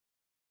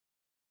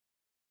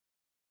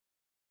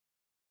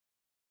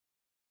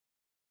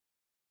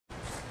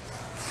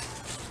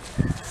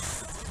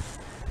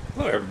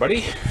Hello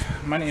everybody,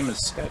 my name is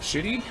Scott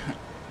Shooty.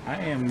 I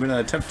am going to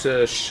attempt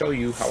to show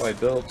you how I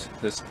built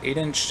this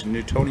 8-inch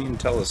Newtonian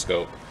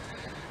telescope.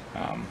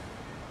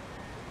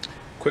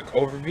 Quick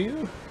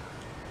overview.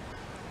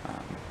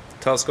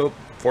 Telescope,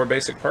 4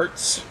 basic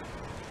parts.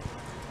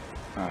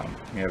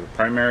 You have a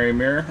primary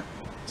mirror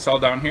cell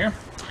down here.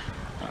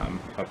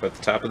 Up at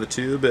the top of the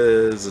tube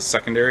is a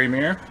secondary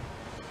mirror.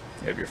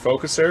 You have your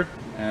focuser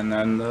and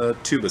then the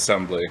tube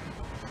assembly.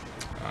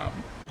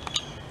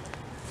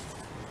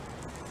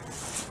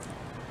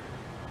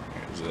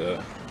 Here's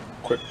a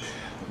quick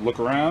look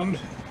around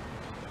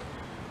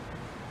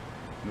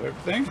of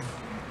everything.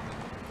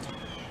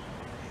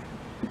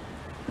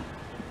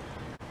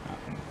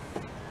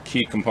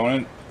 Key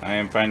component I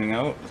am finding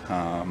out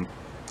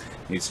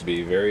needs to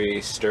be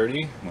very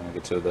sturdy. When I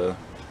get to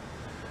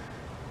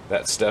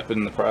that step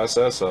in the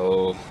process,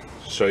 I'll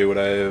show you what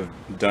I've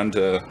done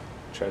to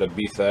try to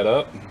beef that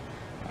up,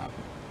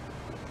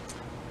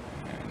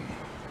 and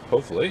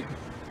hopefully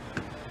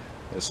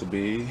this will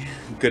be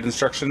good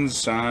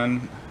instructions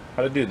on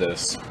how to do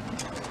this.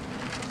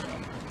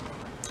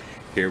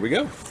 Here we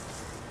go.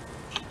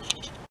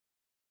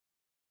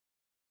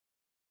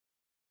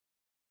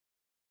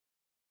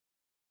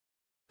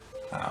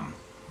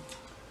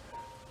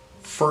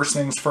 First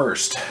things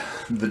first,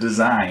 the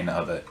design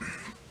of it.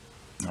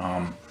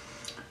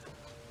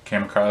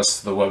 Came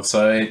across the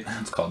website.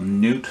 It's called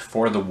Newt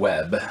for the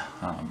Web.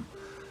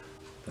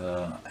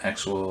 The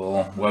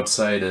actual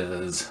website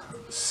is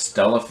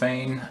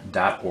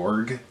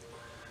stellafane.org.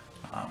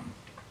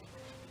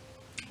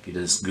 If you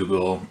just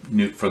Google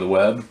Newt for the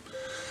Web.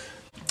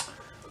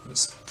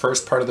 This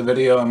first part of the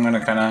video, I'm going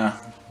to kind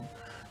of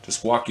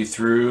just walk you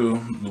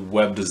through the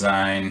web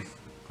design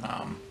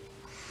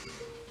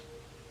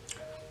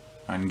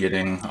on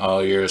getting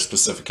all your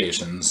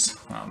specifications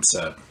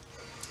set.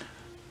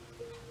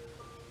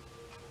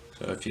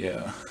 So if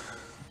you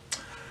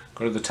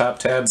go to the top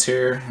tabs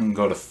here and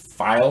go to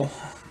File,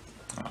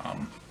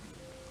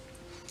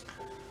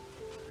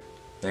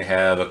 they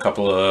have a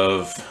couple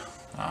of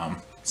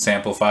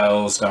sample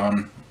files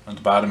down at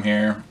the bottom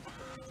here.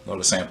 Go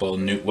to sample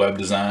Newt web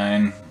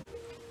design.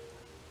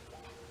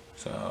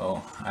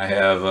 So I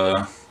have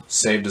a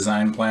save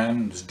design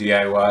plan. It's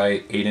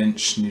DIY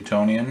 8-inch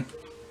Newtonian.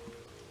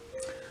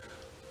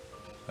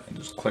 I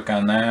just click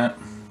on that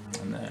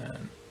and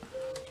then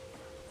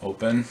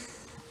open.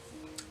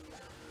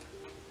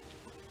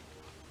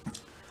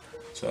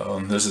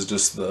 So this is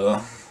just the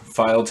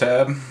file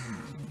tab.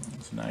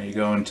 So now you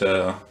go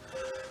into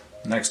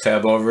next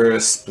tab over,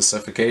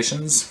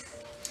 specifications.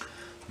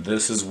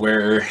 This is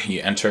where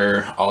you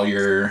enter all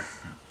your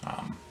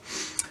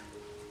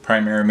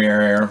primary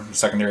mirror,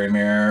 secondary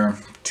mirror,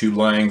 tube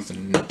length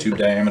and tube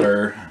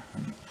diameter,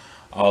 and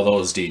all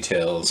those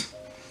details.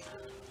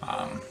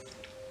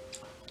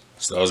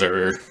 So those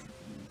are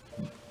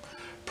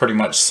pretty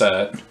much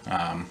set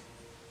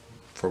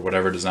for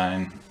whatever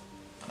design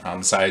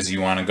size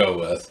you want to go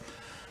with,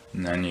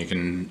 and then you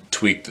can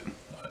tweak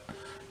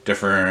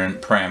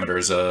different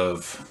parameters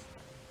of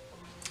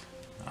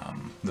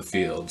the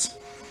fields.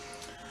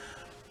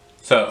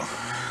 So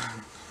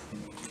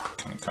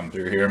kind of come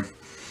through here.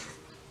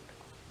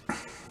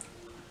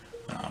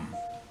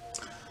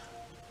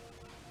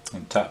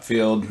 The top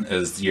field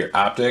is your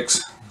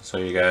optics. So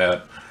you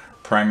got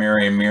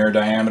primary mirror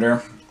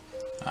diameter.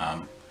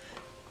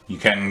 You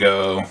can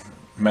go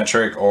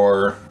metric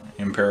or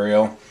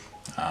imperial.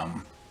 I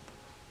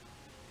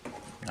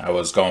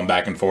was going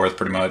back and forth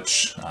pretty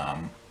much.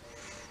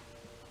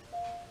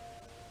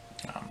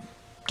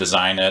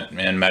 Design it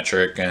in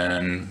metric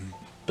and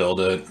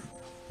build it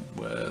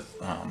with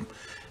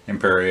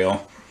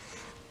imperial.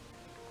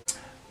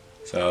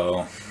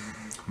 So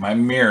my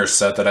mirror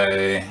set that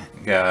I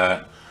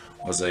got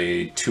was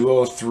a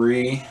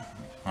 203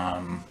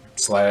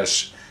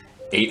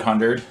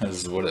 /800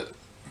 is what it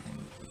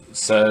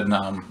said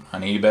on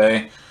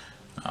eBay,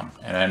 and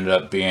it ended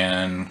up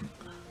being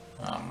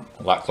a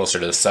lot closer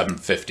to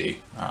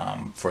 750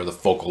 for the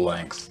focal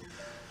length.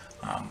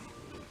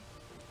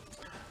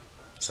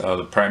 So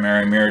the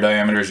primary mirror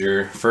diameter is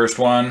your first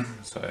one,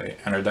 so I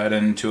entered that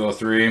in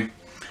 203.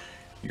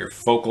 Your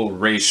focal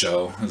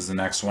ratio is the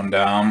next one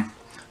down.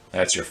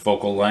 That's your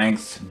focal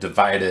length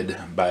divided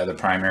by the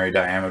primary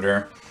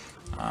diameter.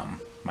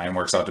 Mine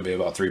works out to be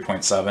about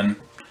 3.7.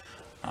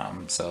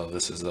 So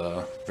this is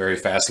a very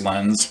fast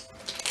lens.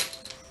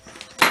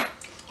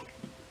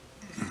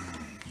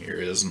 Here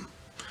is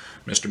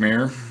Mr.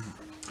 Mirror.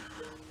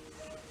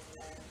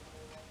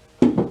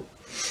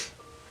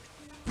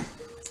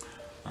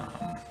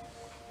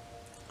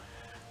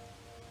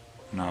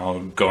 And I'll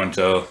go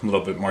into a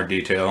little bit more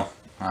detail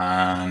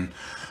on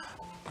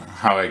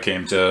how I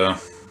came to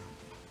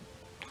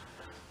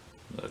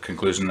the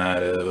conclusion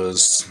that it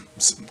was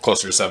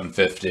closer to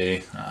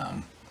 750.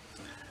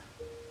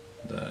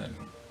 The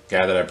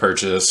guy that I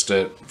purchased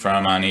it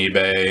from on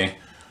eBay,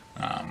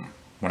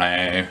 when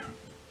I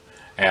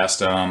asked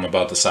him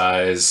about the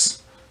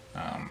size,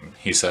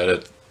 he said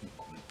it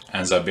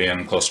ends up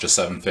being close to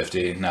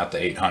 750, not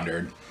the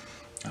 800,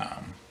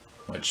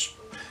 which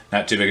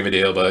not too big of a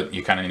deal, but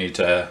you kind of need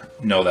to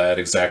know that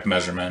exact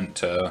measurement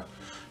to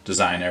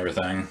design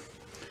everything.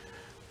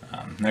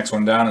 Next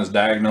one down is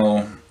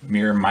diagonal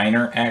mirror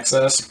minor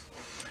axis.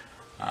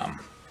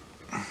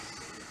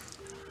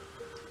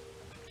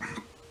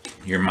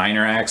 Your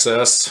minor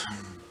axis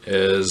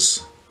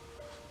is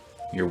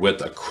your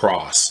width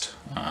across.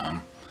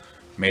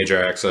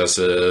 Major axis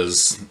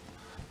is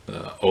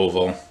the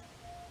oval,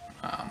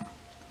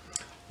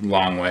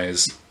 long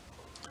ways.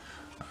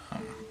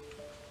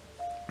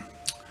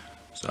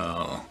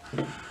 So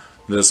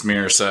this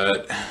mirror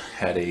set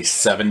had a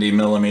 70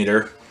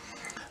 millimeter.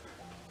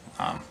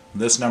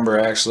 This number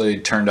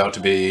actually turned out to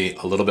be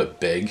a little bit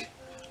big.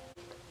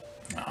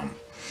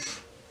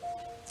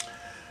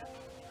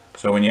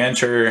 So when you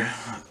enter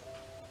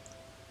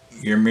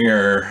your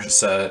mirror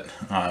set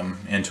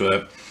into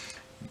it,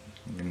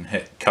 you can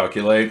hit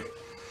calculate,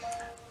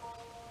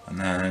 and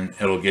then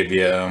it'll give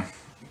you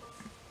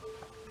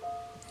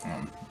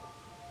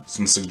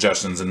some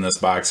suggestions in this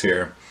box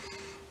here.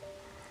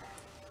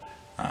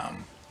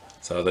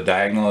 So the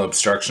diagonal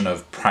obstruction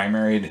of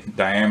primary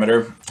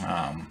diameter,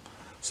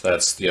 so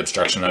that's the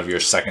obstruction of your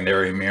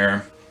secondary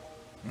mirror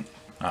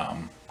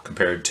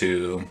compared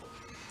to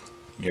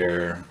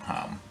your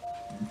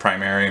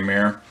primary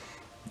mirror.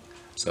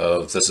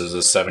 So if this is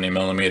a 70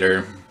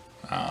 millimeter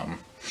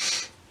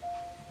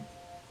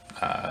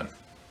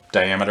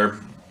diameter,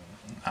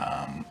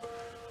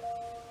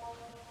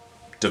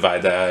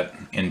 divide that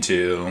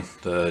into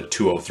the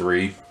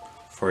 203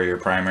 for your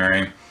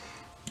primary.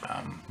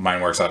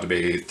 Mine works out to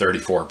be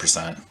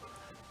 34%.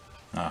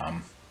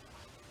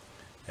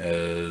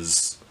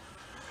 Is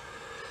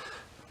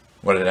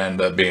what it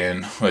ended up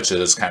being, which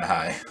is kind of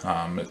high.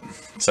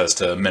 It says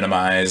to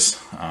minimize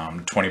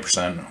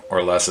 20%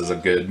 or less is a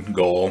good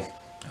goal.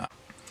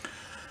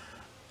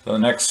 So the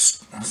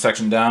next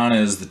section down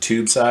is the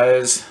tube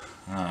size.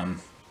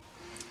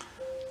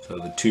 So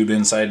the tube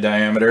inside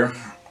diameter.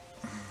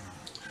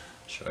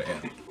 Show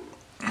you.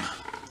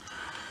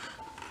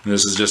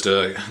 This is just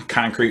a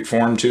concrete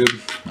form tube.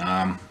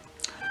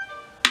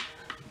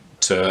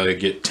 To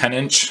get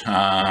 10-inch,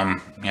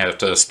 you have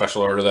to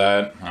special order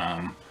that.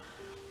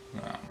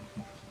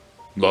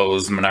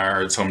 Lowe's,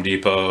 Menards, Home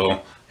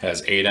Depot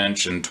has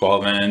 8-inch and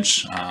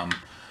 12-inch,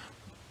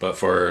 but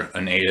for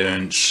an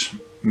 8-inch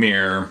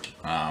mirror,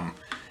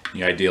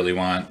 you ideally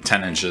want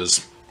 10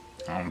 inches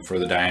for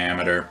the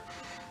diameter.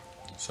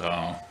 So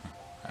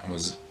I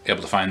was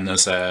able to find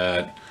this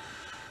at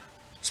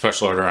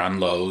special order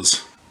on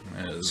Lowe's,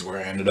 is where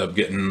I ended up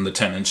getting the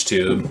 10-inch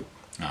tube.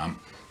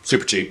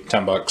 Super cheap,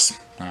 10 bucks,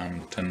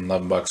 10,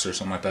 11 bucks or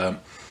something like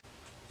that.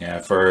 Yeah,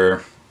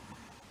 for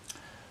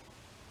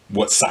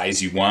what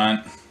size you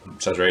want,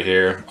 it says right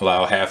here,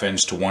 allow 1/2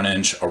 inch to 1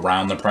 inch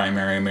around the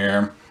primary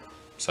mirror.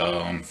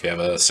 So if you have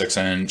a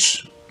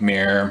 6-inch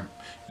mirror,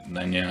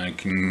 then you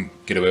can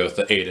get away with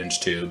the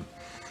 8-inch tube.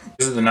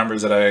 These are the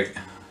numbers that I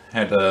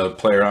had to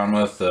play around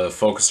with. The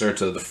focuser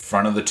to the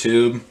front of the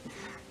tube,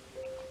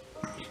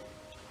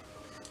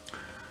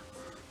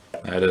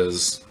 that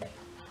is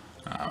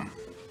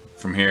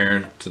from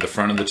here to the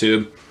front of the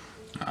tube.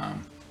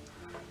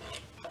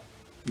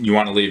 You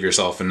want to leave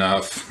yourself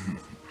enough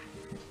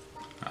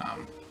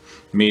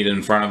meat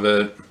in front of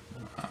it,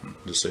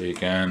 just so you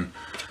can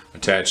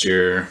attach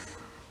your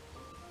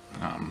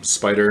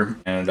spider.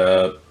 Ended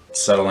up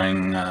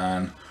settling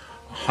on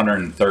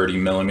 130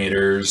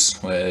 millimeters,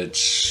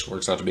 which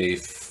works out to be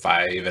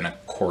 5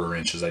 1/4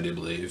 inches, I do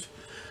believe.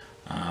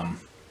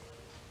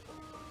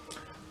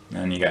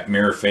 Then you got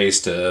mirror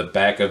face to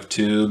back of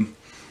tube.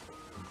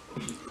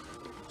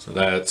 So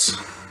that's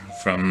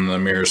from the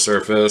mirror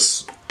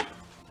surface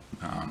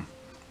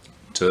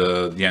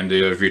to the end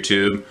of your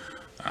tube.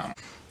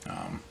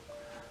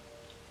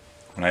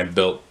 When I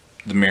built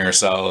the mirror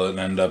cell, it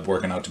ended up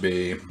working out to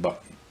be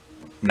about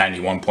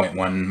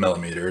 91.1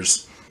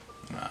 millimeters.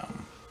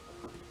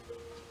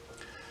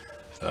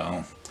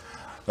 So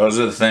those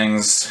are the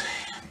things.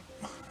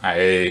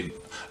 I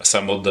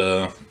assembled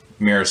the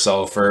mirror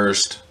cell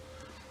first.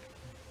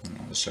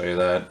 I'll show you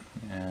that.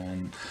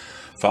 And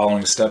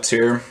following steps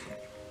here.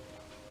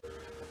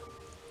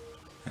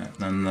 And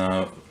then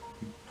the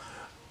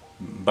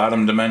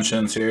bottom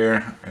dimensions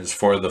here is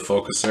for the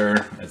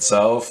focuser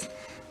itself.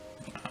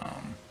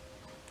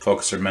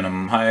 Focuser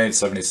minimum height,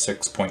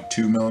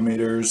 76.2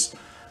 millimeters.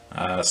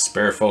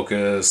 Spare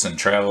focus and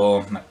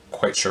travel, not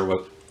quite sure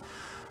what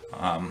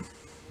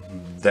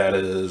that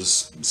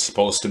is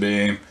supposed to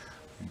be.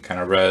 Kind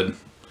of red.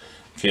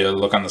 If you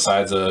look on the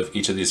sides of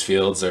each of these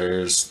fields,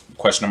 there's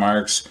question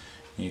marks.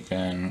 You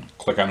can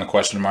click on the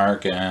question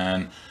mark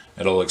and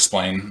it'll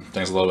explain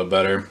things a little bit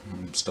better.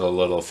 I'm still a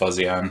little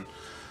fuzzy on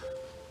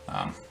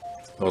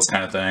those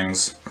kind of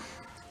things.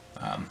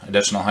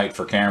 Additional height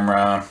for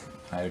camera.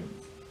 I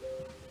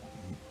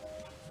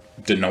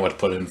didn't know what to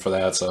put in for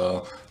that,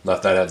 so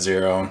left that at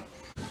 0.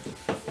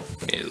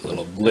 A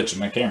little glitch in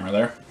my camera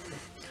there.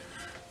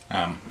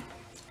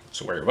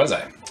 So where was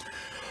I?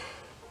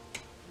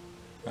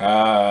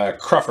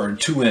 Crawford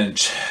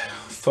 2-inch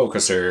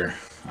focuser.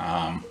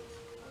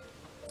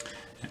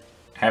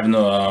 Having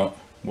the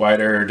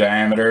wider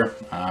diameter.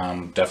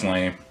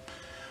 Definitely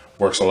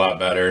works a lot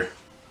better.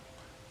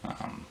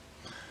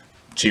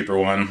 Cheaper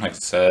one, like I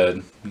said,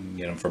 you can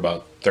get them for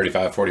about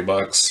 35–40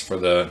 bucks for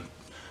the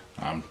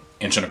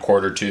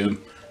 1.25"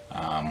 tube.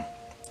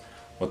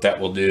 What that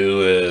will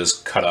do is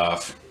cut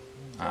off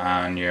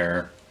on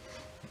your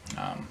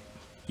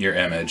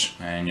image,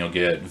 and you'll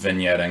get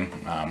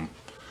vignetting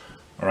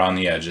around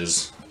the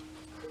edges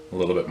a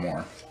little bit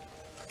more.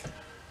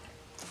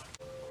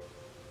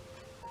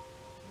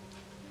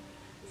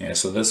 Yeah,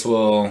 so this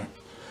will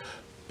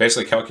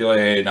basically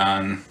calculate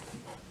on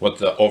what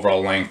the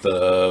overall length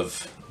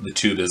of the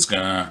tube is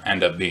gonna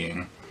end up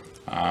being,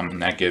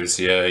 and that gives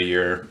you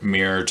your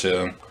mirror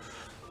to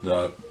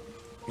the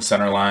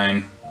center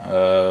line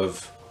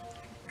of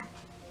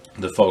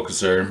the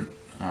focuser.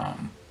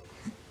 I'm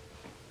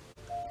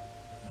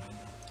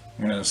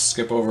gonna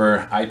skip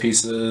over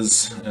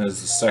eyepieces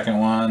as the second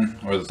one,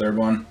 or the third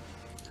one.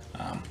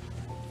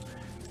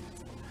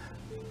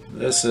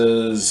 This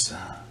is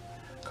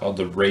called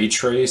the ray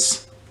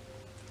trace.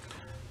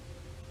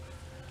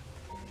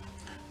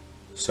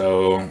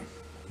 So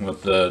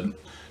with the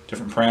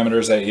different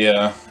parameters that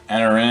you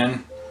enter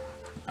in,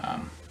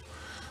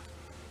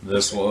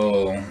 this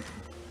will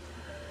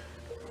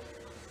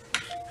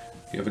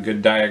give a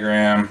good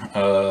diagram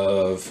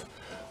of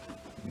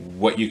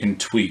what you can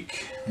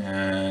tweak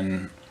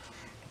and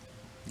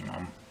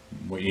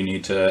what you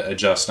need to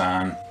adjust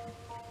on.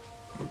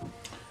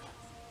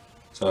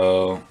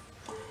 So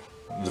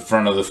the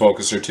front of the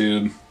focuser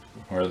tube,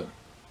 or the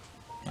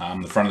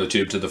front of the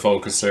tube to the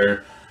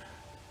focuser,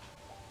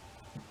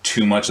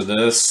 too much of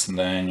this,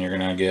 then you're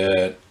gonna get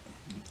a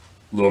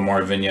little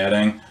more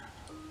vignetting.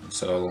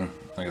 So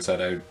like I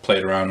said, I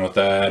played around with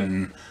that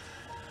and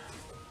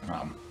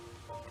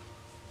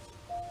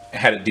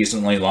had it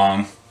decently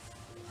long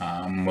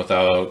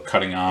without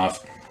cutting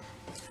off.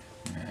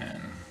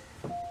 And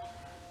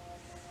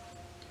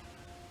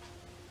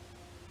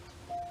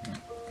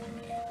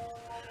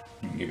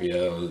let me give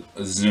you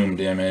a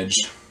zoomed image.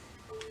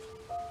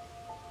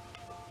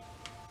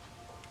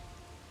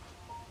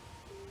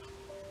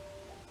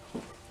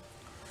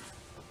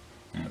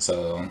 And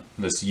so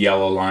this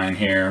yellow line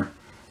here,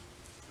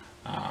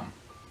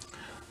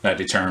 that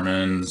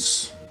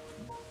determines,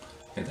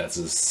 I think that's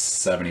a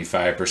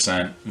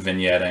 75%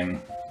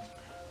 vignetting.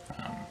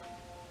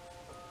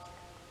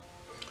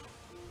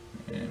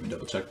 Let me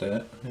double check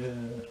that. Yeah.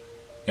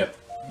 Yep,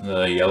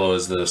 the yellow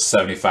is the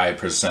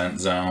 75%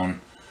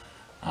 zone.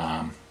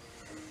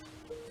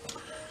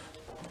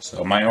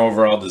 So my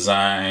overall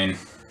design,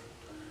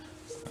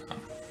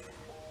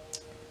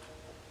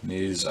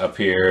 these up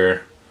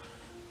here,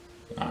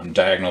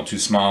 diagonal too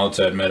small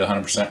to admit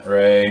 100%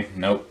 ray.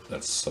 Nope,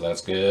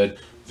 that's good.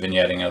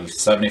 Vignetting of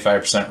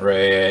 75%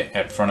 ray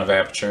at front of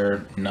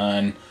aperture,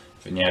 none.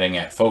 Vignetting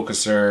at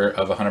focuser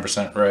of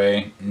 100%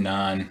 ray,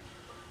 none.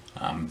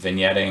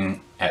 Vignetting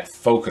at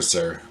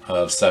focuser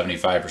of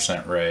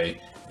 75% ray,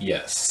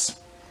 yes.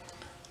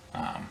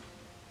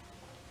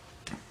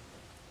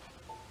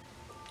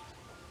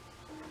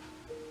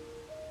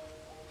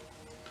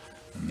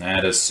 And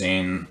that is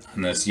seen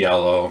in this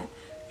yellow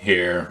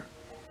here,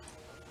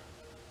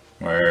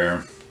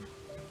 where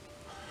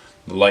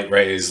the light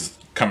rays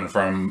coming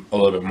from a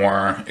little bit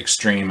more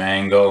extreme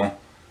angle.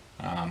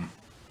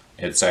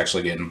 It's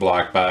actually getting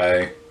blocked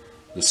by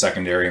the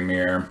secondary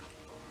mirror.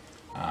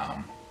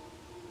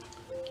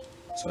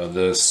 So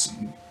this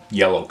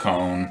yellow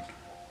cone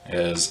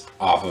is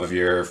off of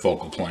your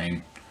focal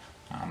plane,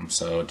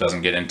 so it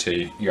doesn't get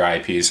into your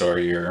eyepiece or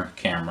your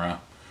camera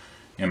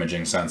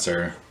imaging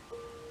sensor.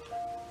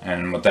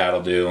 And what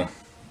that'll do,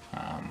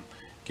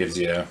 gives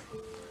you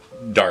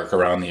dark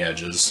around the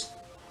edges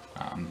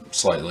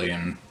slightly,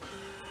 and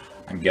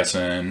I'm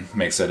guessing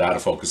makes it out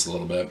of focus a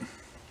little bit.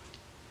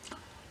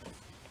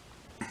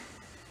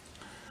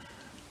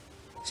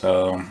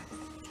 So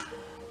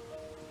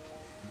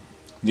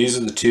these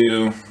are the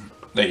two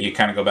that you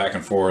kind of go back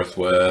and forth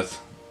with,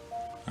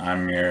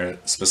 your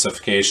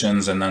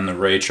specifications and then the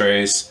ray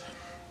trace,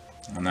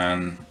 and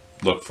then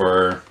look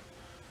for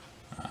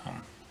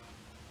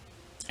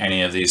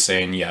any of these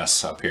saying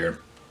yes up here.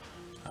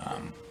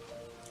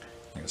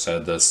 Like I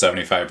said, the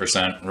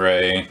 75%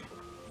 ray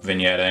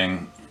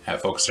vignetting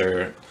at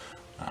focuser,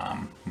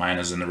 mine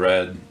is in the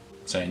red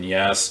saying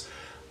yes.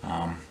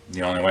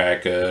 The only way I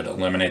could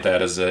eliminate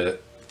that is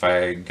if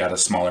I got a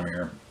smaller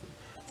mirror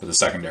for the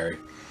secondary.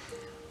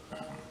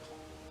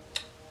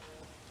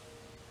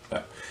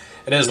 But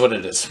it is what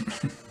it is.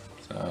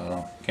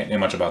 So can't do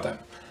much about that.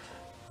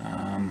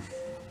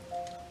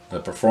 The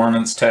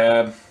performance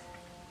tab,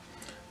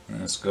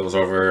 and this goes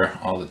over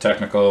all the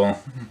technical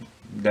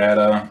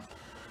data.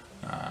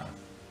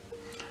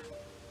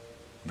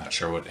 Not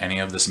sure what any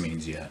of this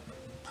means yet.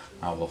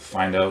 I will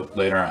find out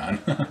later on.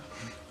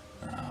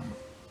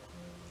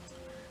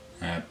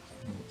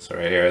 So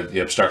right here,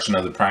 the obstruction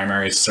of the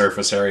primary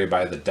surface area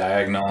by the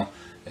diagonal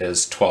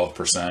is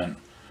 12%,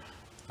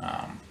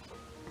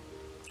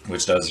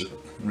 which does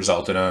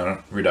result in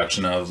a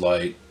reduction of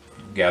light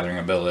gathering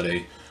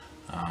ability.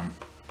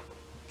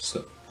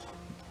 So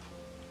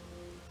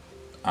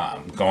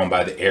going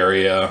by the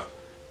area,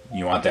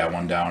 you want that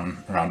one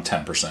down around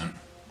 10%.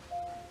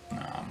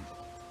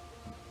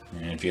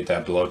 And if you get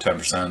that below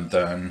 10%,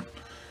 then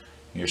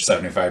your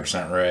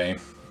 75% ray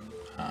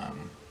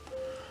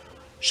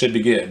should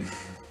be good.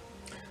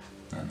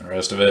 And the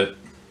rest of it,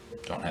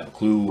 don't have a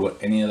clue what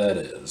any of that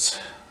is.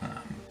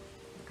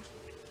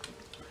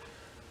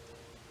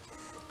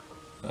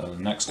 So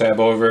the next tab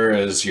over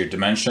is your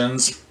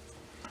dimensions.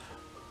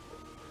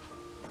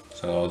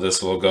 So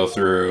this will go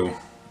through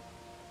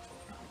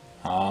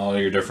all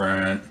your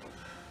different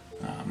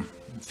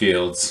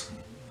fields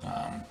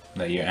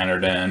that you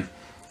entered in,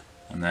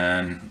 and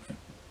then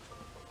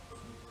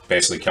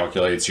basically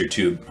calculates your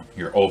tube,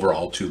 your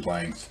overall tube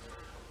length.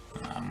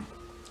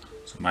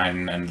 So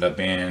mine ended up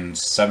being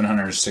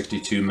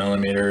 762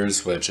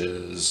 millimeters, which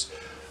is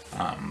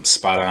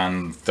spot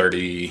on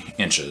 30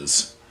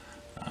 inches.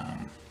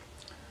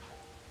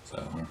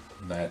 So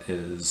that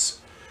is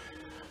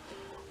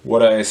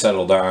what I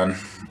settled on.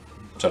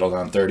 Settled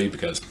on 30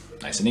 because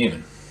nice and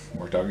even.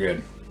 Worked out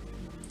good.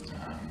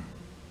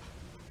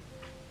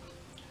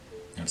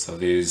 And so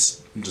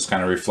these just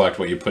kind of reflect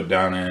what you put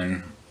down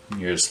in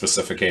your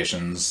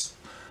specifications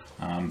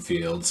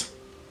fields.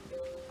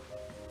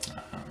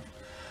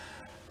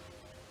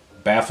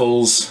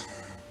 Baffles,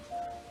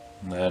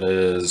 that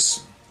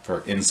is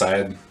for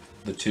inside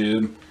the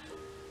tube.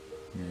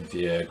 If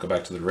you go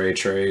back to the ray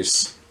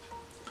trace,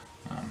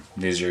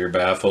 these are your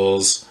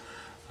baffles.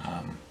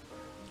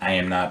 I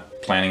am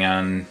not planning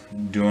on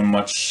doing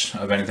much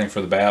of anything for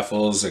the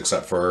baffles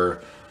except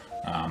for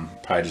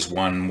probably just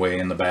one way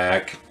in the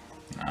back.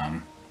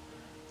 I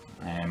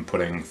am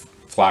putting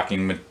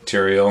flocking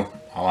material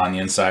all on the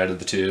inside of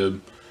the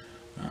tube,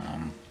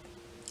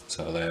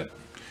 so that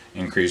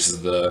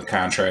increases the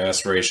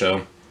contrast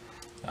ratio.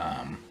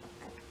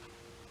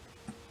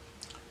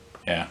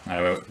 Yeah,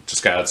 I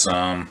just got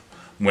some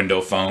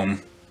window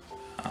foam,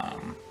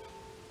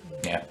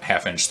 yeah,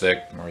 1/2 inch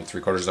thick or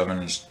 3/4 of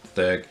an inch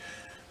thick,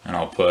 and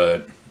I'll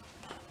put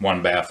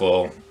one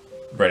baffle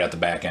right at the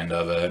back end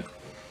of it.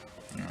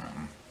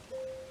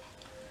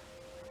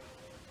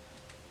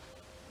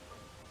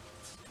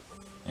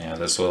 Yeah,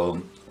 this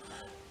will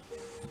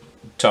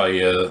tell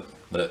you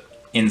the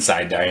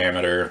inside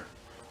diameter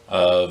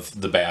of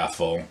the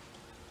baffle.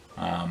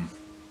 Yeah,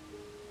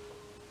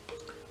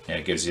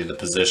 it gives you the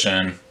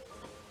position,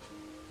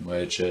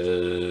 which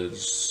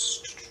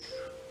is,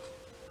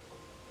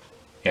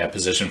 yeah,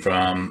 position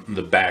from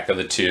the back of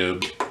the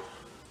tube,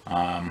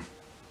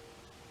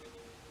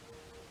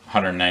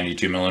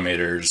 192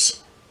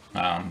 millimeters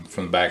from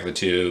the back of the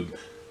tube,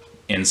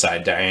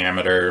 inside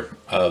diameter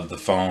of the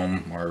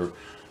foam or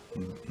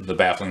the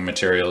baffling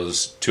material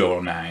is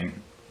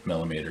 209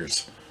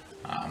 millimeters.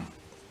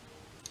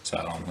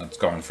 So that's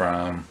going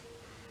from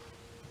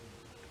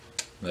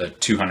the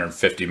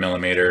 250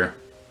 millimeter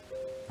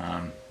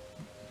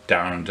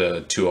down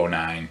to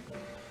 209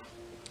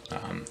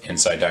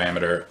 inside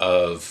diameter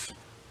of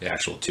the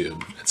actual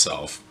tube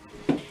itself.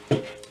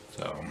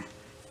 So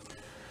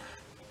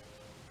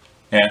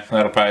yeah,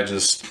 that'll probably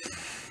just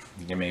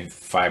give me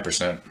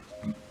 5%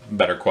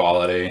 better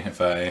quality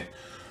if I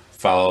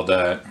followed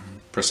that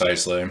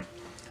precisely.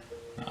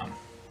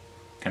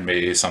 Can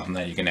be something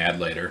that you can add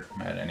later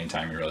at any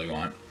time you really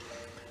want.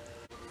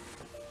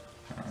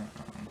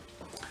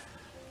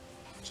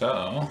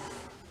 So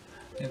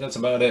I think that's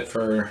about it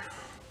for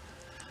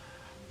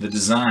the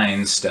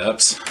design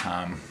steps.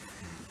 I'll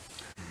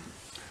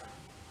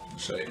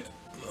show you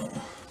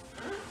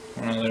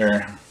one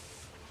other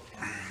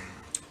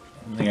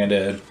thing I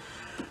did.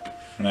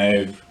 And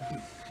I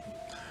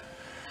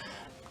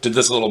did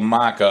this little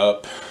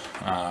mock-up.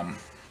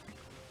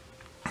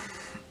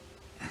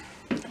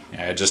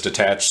 I just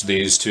attached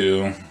these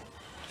to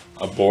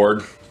a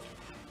board.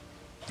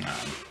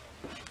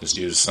 Just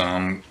used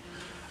some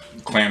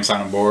clamps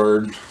on a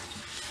board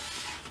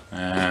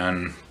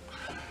and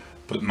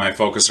put my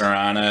focuser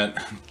on it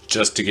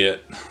just to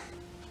get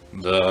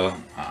the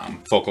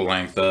focal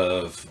length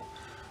of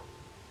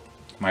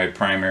my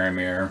primary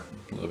mirror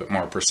a little bit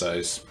more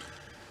precise.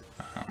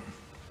 Like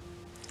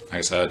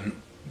I said,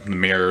 the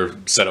mirror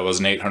said it was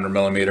an 800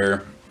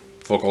 millimeter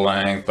focal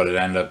length, but it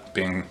ended up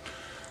being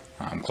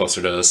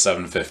closer to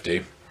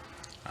 750.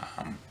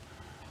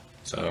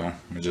 So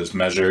we just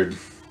measured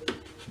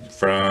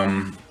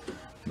from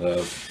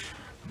the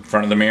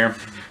front of the mirror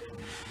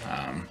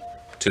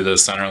to the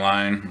center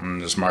line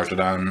and just marked it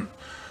on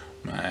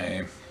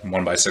my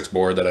 1x6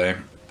 board that I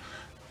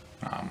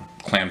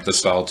clamped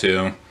this all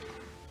to,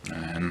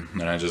 and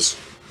then I just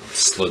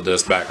slid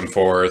this back and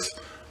forth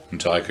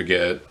until I could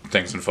get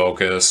things in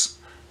focus.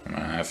 And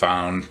I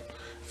found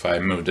if I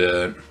moved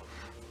it,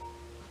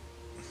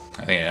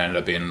 I think it ended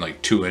up being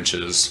like 2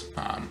 inches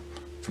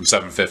from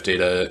 750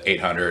 to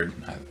 800.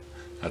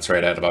 That's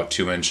right at about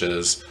 2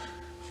 inches.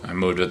 I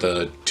moved it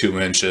to 2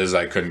 inches.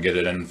 I couldn't get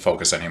it in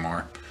focus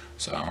anymore,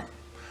 so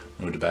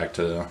moved it back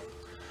to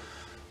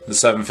the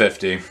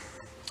 750.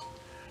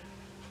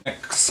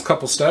 Next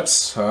couple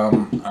steps, I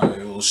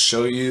will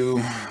show you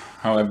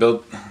how I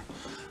built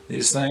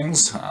these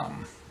things,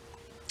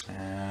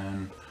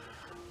 and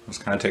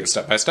just kind of take it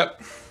step by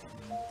step.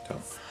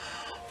 So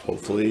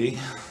hopefully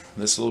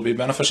this will be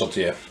beneficial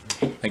to you.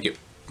 Thank you.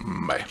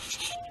 Bye.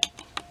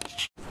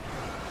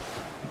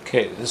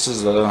 Okay, this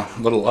is a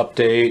little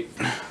update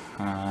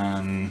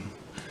on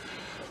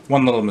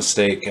one little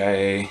mistake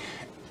I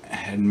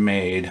had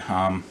made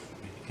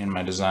in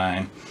my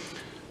design.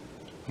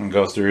 I'm going to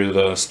go through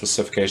the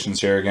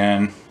specifications here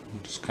again,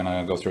 just kind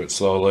of go through it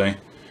slowly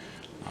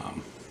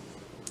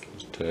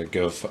just to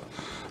give a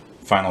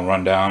final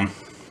rundown.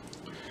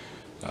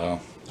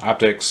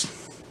 Optics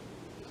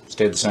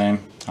stayed the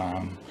same.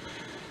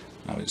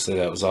 Obviously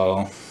that was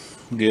all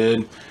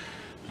good.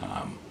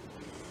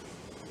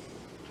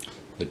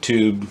 The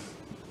tube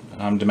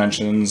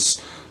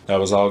dimensions, that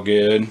was all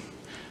good.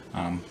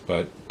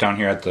 But down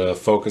here at the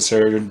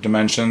focuser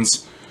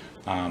dimensions,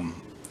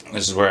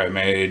 this is where I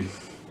made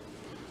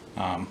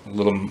a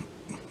little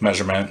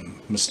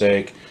measurement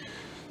mistake.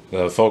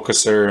 The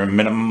focuser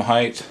minimum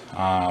height,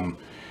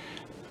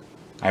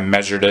 I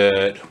measured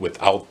it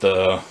without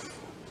the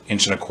 1.25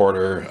 inch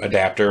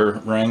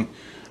adapter ring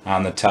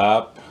on the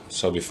top.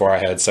 So before I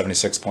had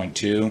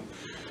 76.2,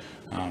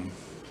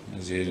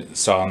 as you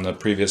saw in the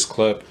previous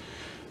clip.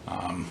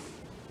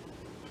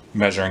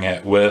 Measuring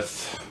it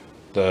with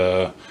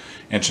the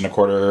 1.25 inch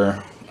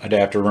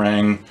adapter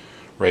ring,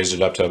 raised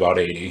it up to about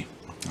 80.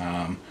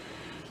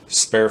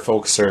 Spare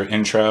focuser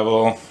in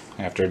travel,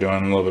 after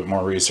doing a little bit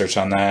more research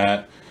on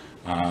that,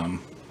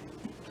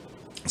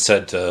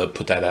 said to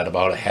put that at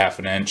about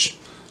 1/2 inch,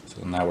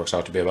 so then that works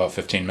out to be about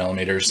 15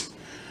 millimeters.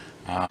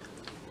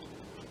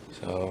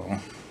 So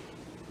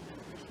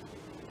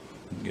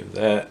give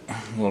that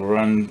a little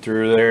run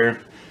through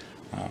there.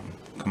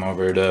 Come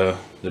over to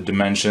the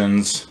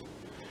dimensions.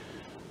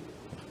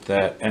 What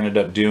that ended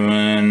up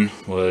doing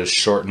was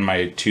shorten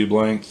my tube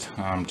length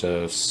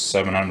to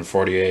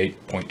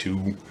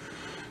 748.2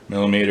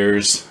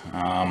 millimeters.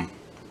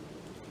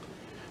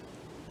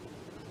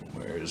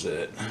 Where is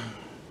it?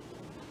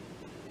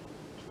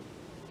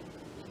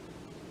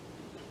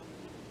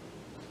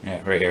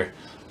 Yeah, right here.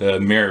 The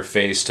mirror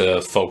face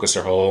to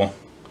focuser hole,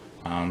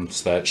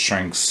 so that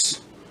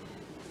shrinks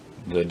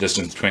the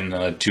distance between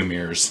the two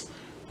mirrors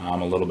a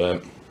little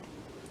bit.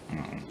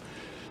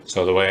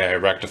 So the way I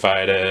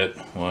rectified it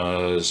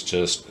was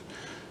just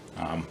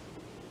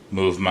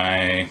move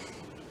my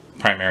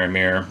primary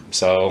mirror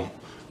cell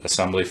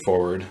assembly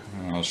forward,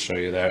 and I'll show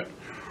you that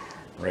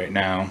right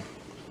now.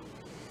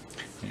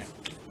 Yeah,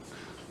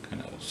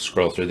 kind of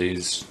scroll through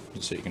these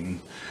so you can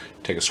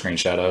take a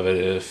screenshot of it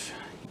if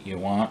you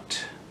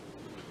want.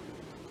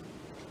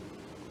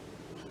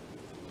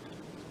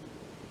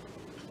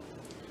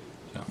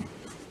 So,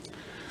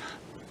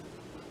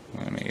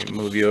 let me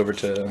move you over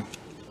to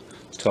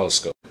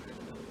telescope.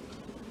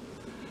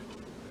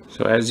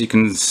 So as you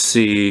can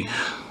see,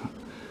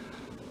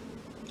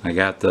 I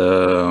got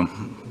the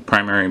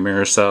primary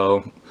mirror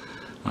cell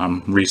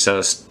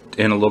recessed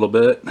in a little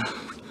bit.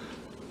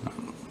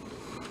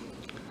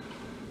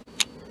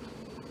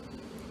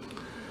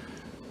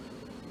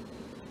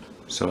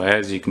 So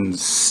as you can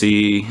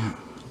see,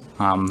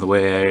 the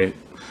way I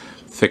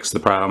fixed the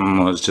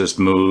problem was just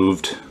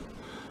moved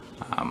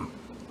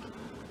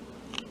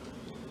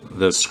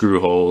the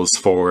screw holes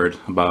forward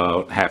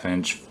about 1/2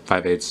 inch,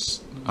 5/8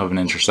 of an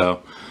inch or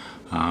so,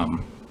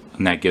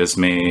 and that gives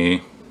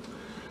me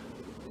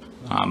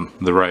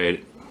the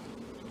right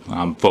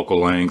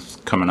focal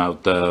length coming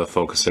out the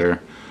focuser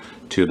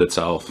tube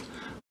itself.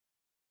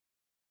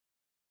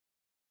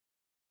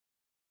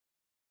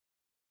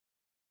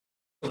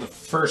 The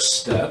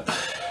first step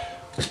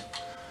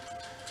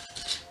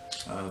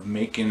of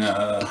making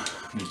a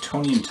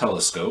Newtonian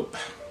telescope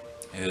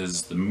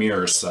is the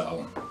mirror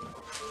cell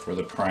for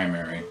the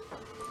primary.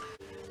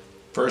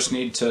 First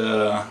need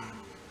to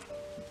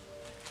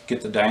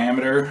get the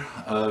diameter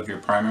of your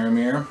primary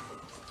mirror.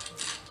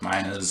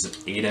 Mine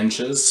is 8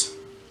 inches,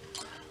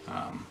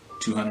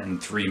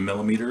 203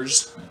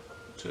 millimeters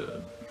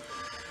to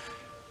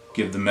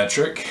give the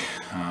metric.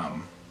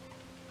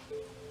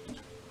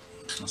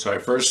 So I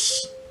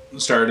first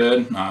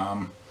started,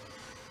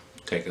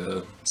 take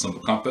a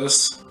simple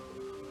compass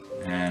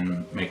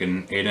and make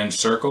an 8-inch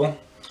circle.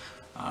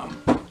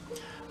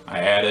 I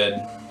added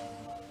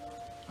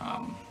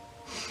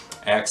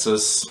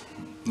axis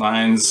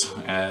lines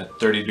at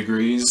 30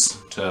 degrees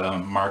to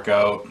mark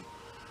out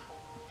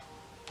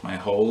my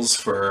holes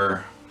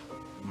for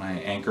my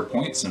anchor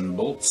points and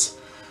bolts.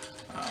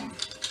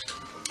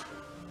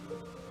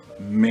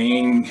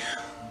 Main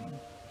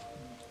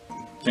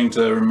thing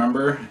to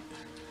remember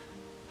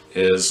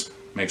is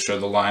make sure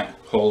the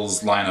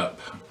holes line up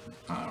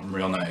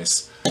real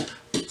nice.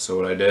 So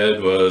what I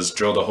did was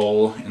drilled a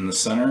hole in the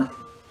center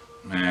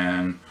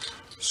and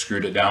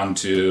screwed it down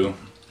to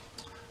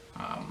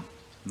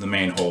the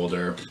main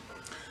holder.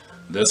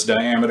 This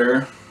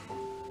diameter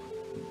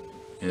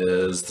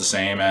is the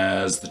same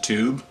as the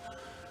tube.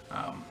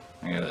 I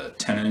got a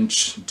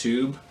 10-inch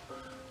tube.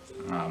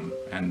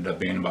 Ended up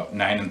being about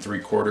 9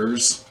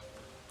 3/4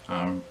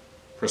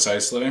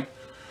 precisely.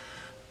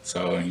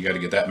 So you got to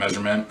get that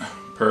measurement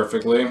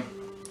perfectly.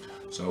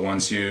 So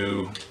once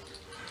you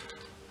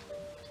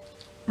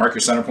mark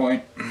your center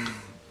point,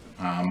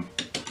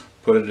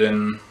 put it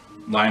in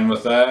line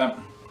with that.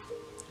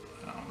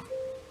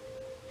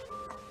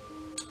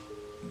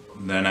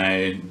 Then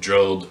I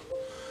drilled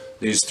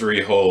these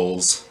 3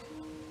 holes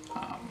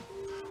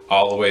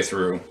all the way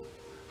through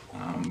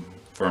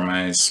for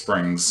my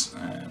springs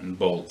and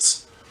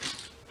bolts.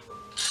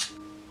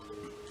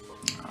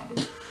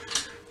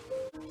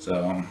 So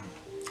I'll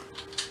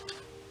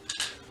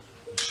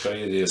show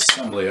you the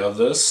assembly of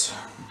this.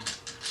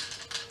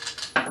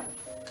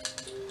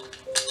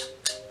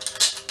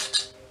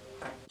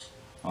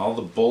 All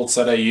the bolts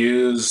that I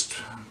used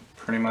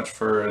pretty much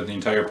for the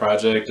entire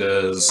project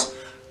is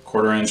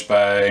 1/4 inch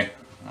by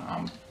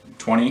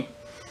 20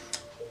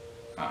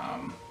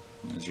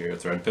 is your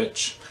thread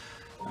pitch.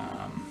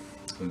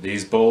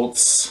 These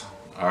bolts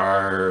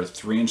are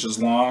 3 inches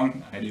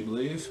long, I do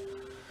believe.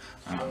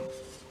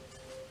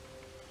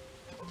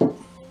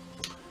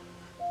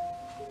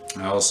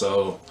 I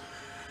also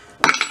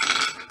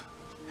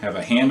have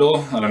a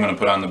handle that I'm going to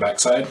put on the back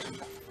side.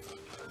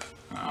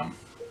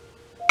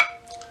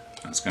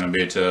 That's going to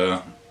be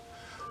to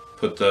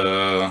put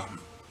the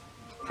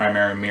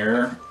primary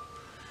mirror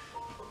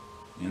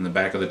in the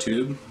back of the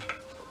tube.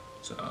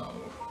 So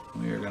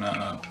we are going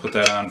to put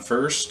that on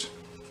first.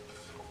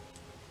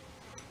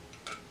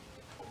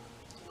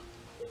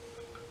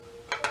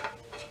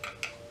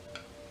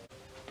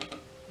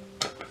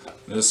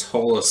 This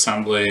whole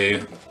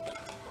assembly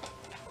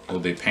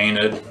will be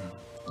painted.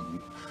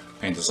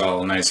 Paint this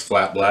all a nice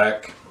flat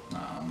black.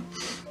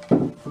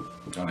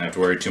 Don't have to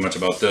worry too much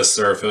about this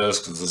surface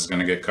because this is going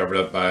to get covered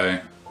up by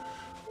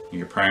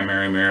your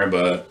primary mirror,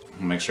 but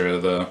make sure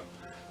the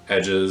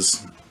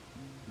edges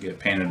get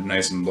painted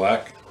nice and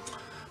black.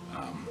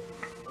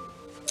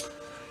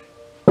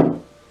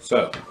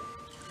 So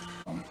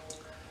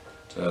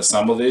to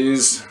assemble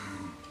these,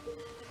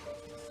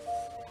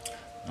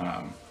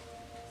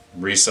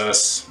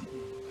 recess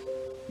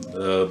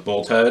the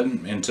bolt head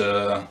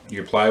into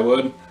your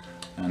plywood,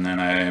 and then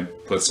I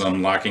put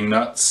some locking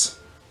nuts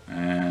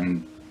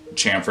and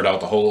chamfered out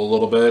the hole a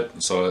little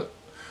bit so it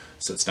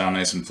sits down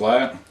nice and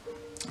flat.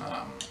 So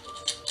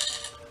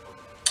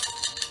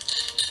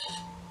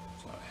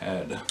I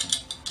had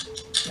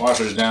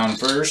washers down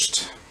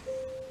first.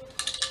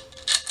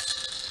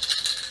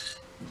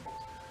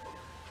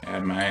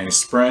 Add my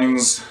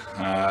springs.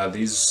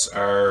 These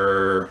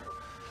are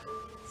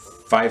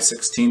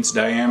 5/16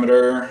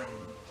 diameter,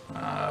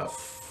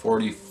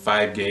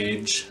 45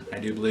 gauge, I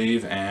do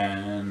believe,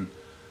 and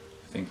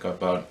I think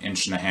about 1.5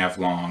 inches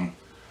long.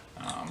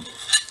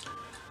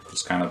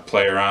 Just kind of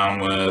play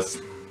around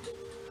with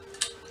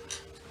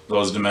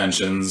those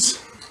dimensions.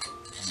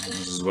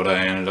 This is what I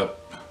ended up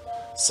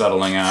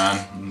settling on.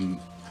 And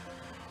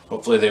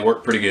hopefully they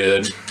work pretty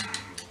good.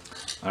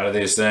 Out of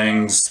these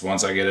things,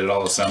 once I get it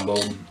all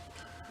assembled,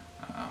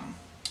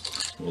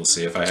 we'll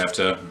see if I have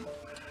to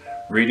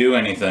redo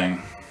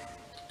anything.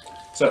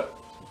 So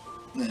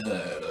let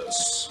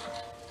us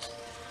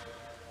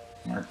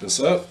mark this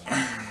up.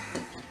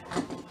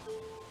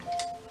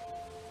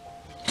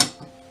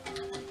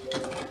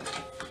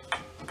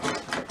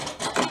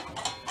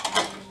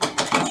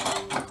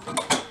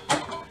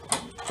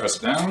 Press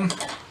down.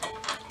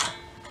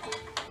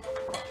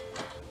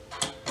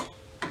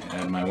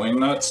 Add my wing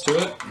nuts to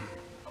it.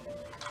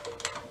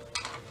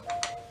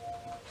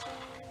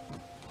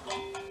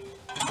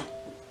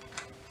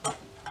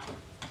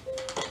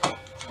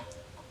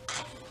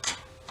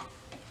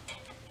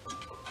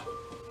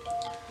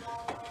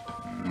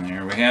 And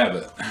there we have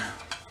it.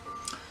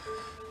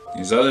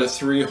 These other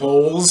 3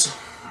 holes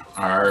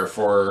are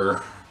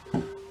for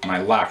my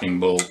locking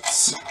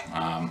bolts.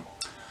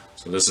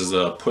 So this is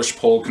a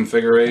push-pull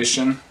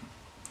configuration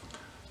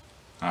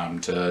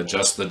to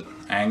adjust the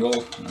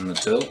angle and the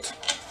tilt.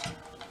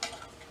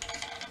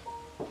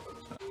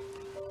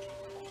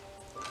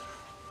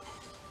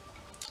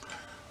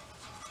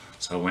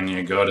 So when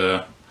you go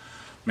to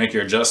make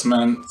your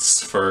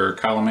adjustments for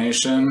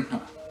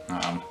collimation,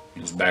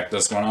 you just back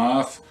this one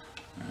off,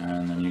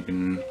 and then you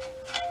can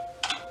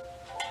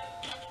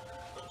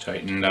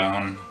tighten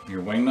down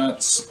your wing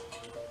nuts,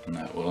 and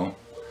that will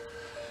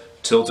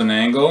tilt an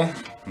angle.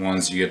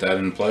 Once you get that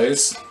in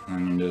place,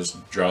 and you just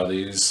draw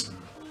these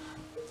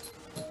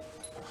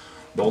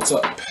bolts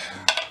up.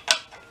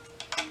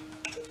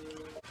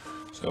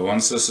 So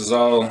once this is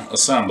all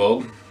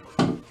assembled,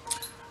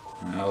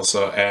 I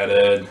also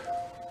added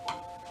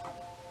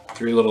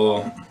 3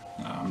 little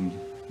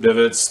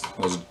divots.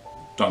 Those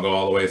don't go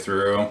all the way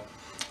through,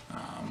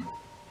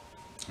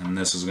 and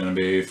this is going to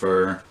be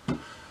for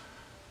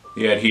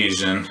the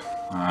adhesion.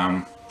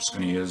 I'm just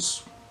going to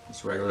use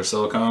this regular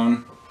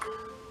silicone.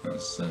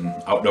 It's an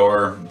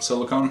outdoor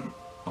silicone.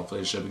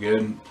 Hopefully it should be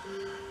good.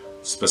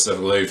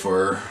 Specifically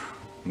for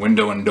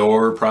window and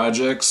door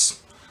projects.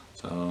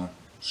 So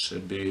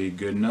should be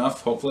good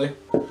enough, hopefully.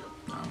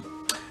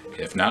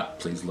 If not,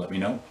 please let me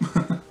know.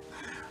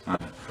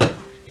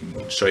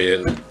 I'll show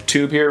you the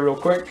tube here real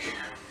quick.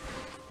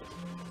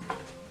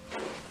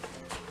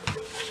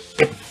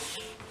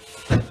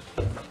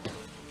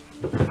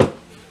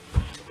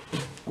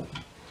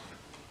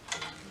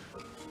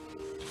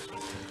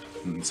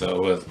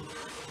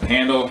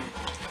 handle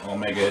will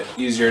make it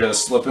easier to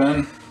slip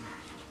in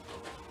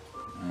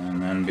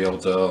and then be able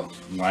to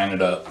line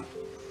it up.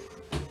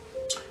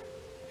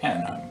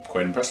 And I'm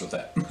quite impressed with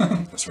that.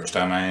 This first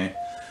time I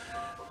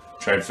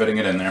tried fitting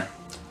it in there.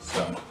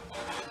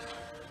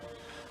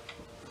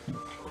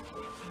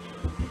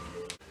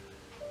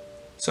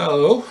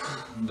 So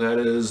that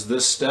is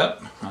this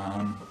step.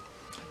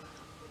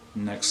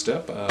 Next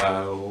step,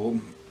 I will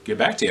get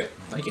back to you.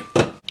 Thank you.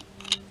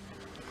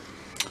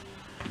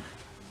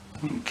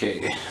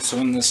 Okay, so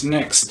in this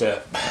next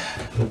step,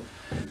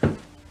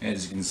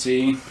 as you can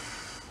see,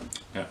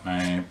 got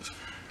my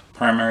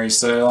primary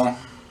sail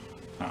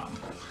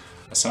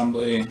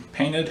assembly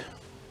painted.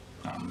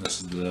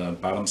 This is the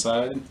bottom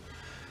side.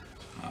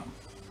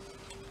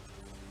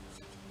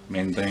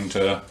 Main thing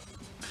to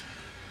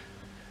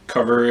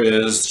cover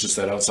is just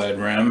that outside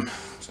rim,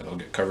 so it'll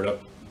get covered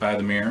up by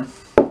the mirror.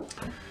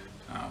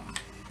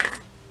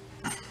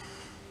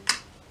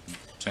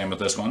 Same with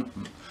this one.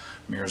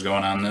 Mirror's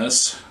going on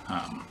this.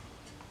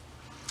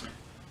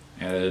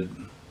 Added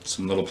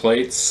some little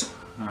plates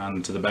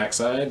onto the back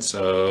side,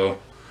 so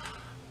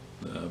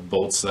the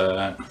bolts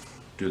that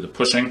do the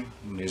pushing,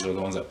 these are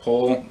the ones that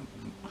pull,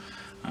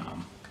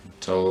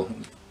 to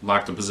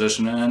lock the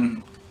position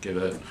in, give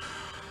it a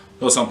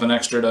little something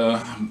extra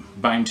to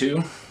bind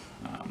to,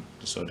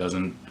 so it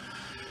doesn't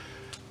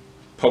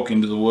poke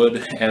into the wood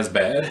as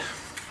bad.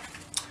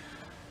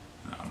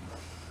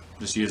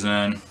 Just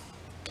using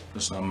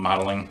some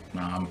modeling,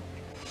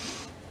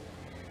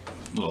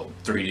 little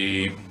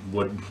 3D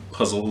wood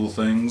puzzle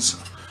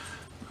things.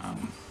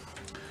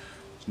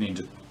 Just need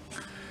to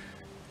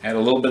add a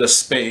little bit of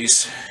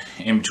space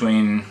in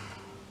between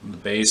the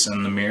base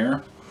and the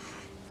mirror.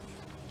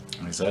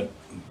 Like I said,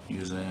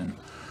 using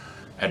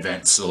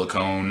advanced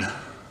silicone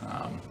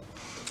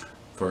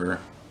for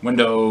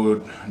window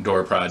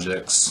door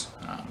projects.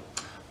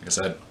 Like I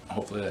said,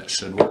 hopefully that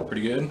should work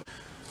pretty good.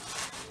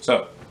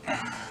 So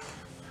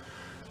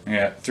I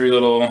got 3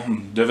 little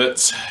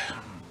divots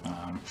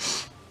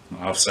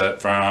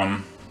offset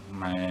from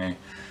my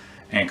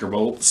anchor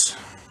bolts.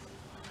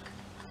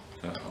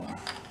 So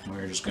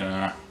we're just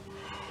gonna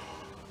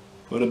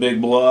put a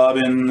big blob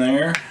in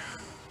there.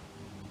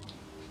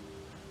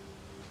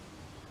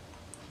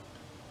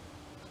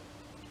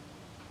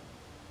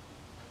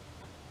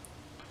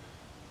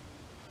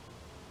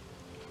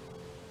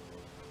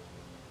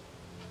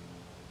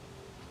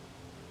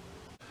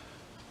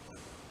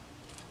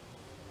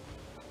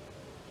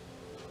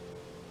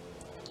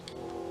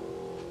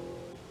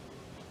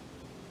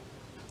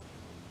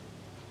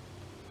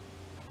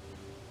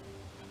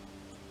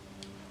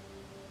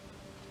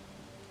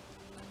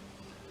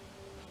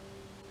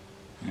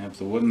 Yep,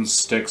 the wooden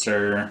sticks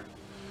are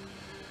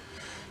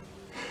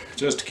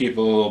just to keep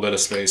a little bit of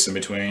space in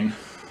between,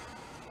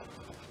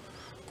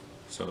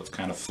 so it's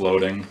kind of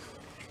floating.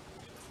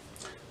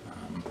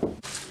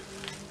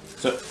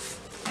 So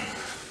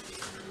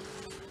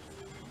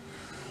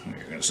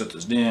we're going to set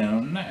this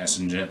down nice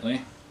and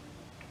gently.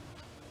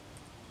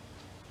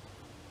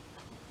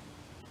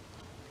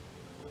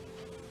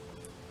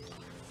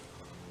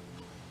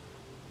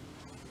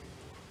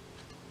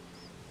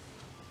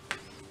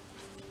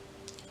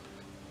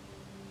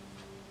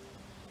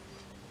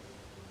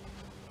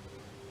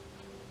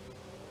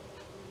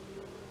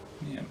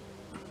 Yep,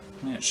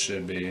 that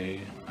should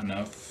be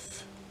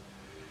enough.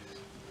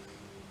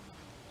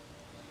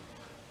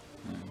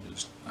 And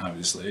just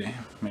obviously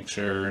make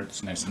sure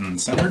it's nice and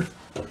centered.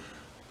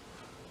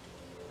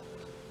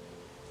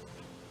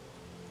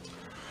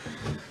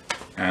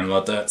 And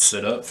let that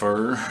sit up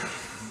for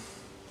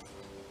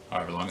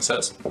however long it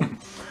says.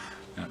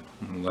 Yeah,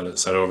 let it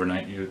set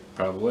overnight, you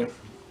probably.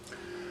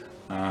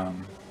 Yeah,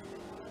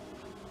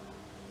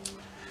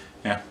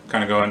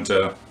 kind of go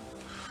into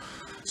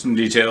some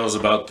details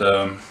about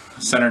the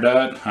center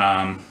dot.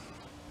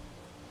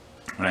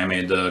 When I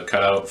made the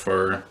cutout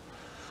for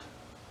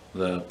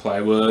the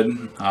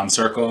plywood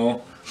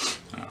circle,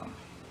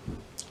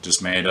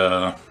 just made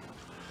a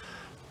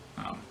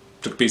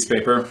took a piece of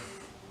paper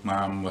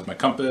with my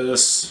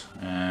compass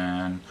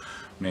and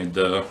made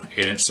the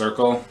 8-inch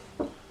circle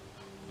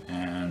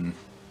and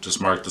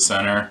just marked the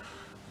center.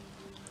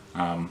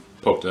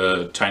 Poked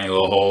a tiny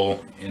little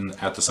hole in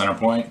at the center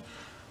point.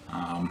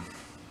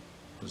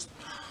 Just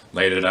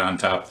laid it on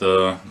top of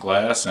the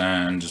glass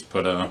and just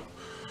put a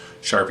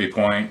Sharpie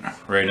point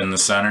right in the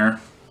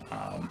center.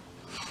 And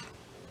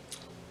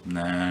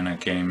then I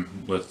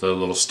came with the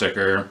little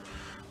sticker,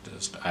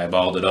 just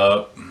eyeballed it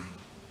up.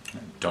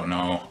 Don't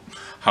know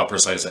how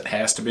precise it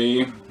has to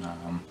be.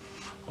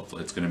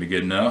 Hopefully it's going to be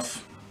good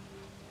enough.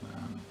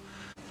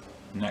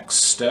 Next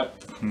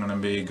step, I'm going to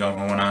be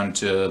going on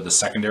to the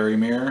secondary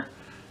mirror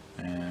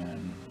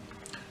and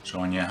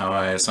showing you how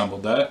I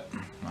assembled that.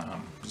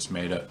 Just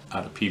made it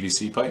out of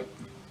PVC pipe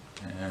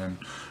and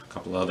a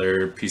couple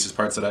other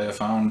parts that I have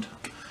found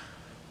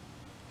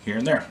here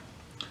and there.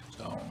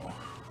 So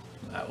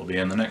that will be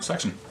in the next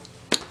section.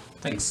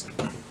 Thanks.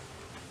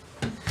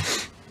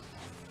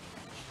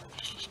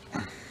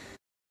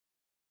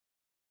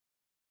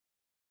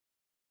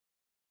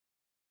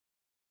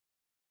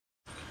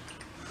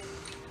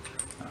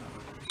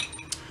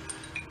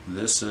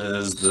 This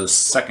is the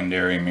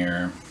secondary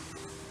mirror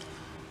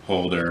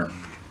holder.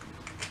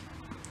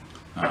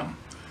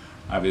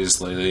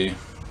 Obviously,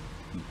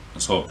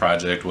 this whole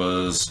project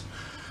was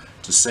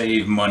to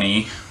save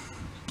money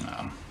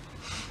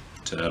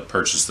to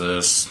purchase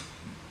this.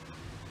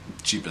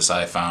 Cheapest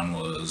I found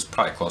was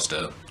probably close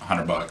to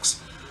 $100.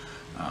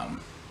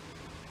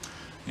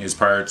 These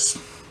parts,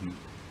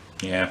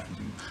 yeah,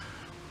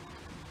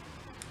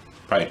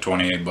 probably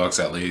 28 bucks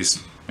at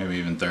least, maybe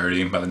even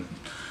 30 by the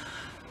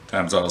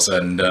time it's all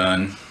said and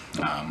done.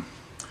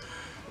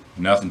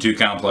 Nothing too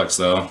complex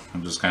though.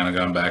 I'm just kind of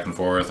going back and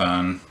forth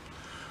on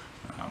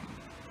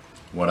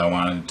what I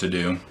wanted to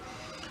do.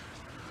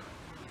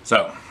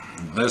 So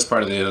this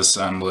part of the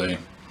assembly,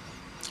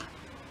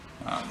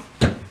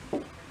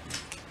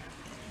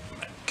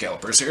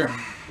 calipers here.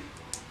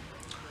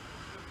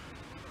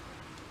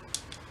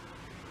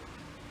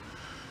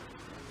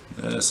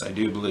 This, I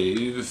do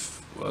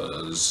believe,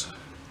 was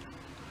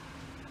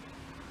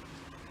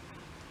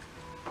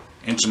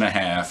 1.5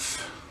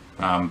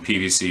 inch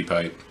PVC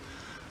pipe.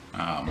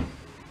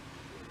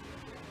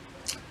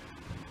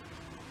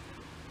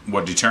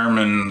 What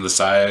determined the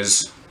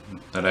size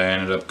that I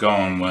ended up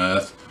going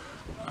with,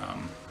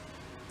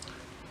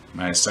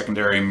 my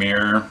secondary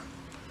mirror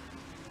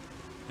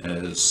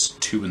is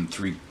 2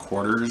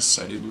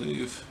 3/4, I do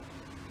believe.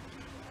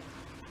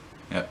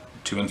 Yep,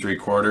 2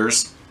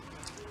 3/4.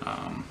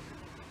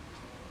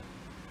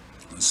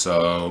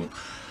 So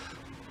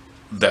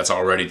that's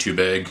already too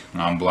big.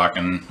 I'm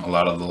blocking a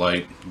lot of the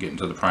light getting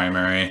to the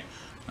primary.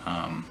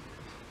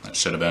 That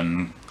should have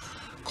been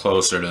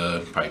closer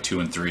to probably 2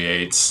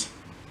 3/8,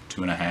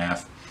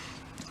 2.5.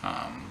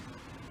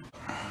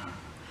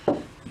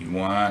 You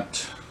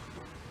want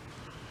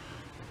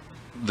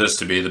this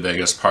to be the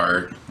biggest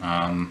part.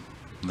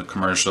 The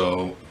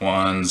commercial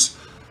ones,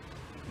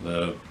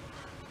 the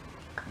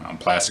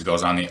plastic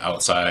goes on the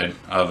outside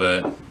of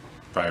it,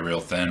 probably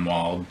real thin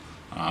walled,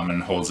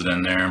 and holds it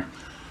in there.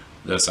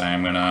 This I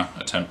am going to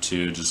attempt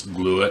to just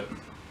glue it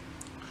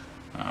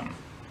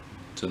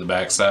to the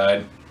back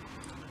side.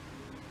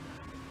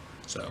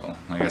 So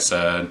like I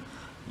said,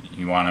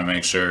 you want to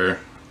make sure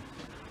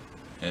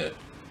it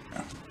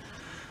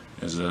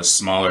is a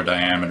smaller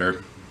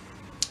diameter.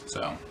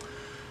 So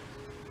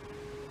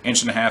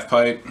 1.5 inch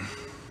pipe.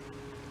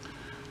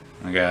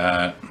 I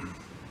got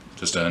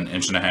just an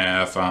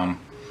 1.5 inch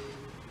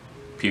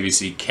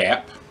PVC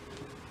cap.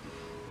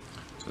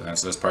 So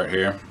that's this part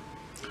here.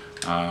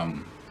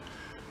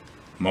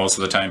 Most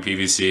of the time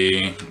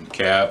PVC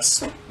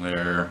caps,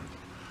 they're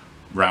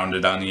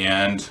rounded on the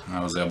end. I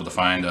was able to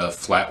find a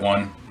flat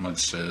one,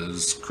 which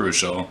is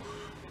crucial.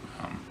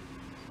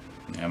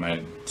 Yeah,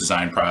 my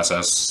design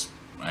process,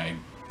 I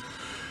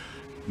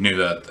knew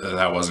that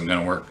that wasn't going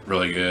to work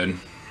really good.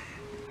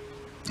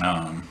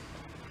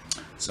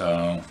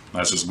 So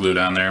that's just glued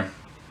on there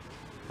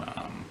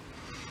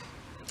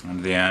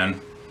onto the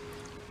end.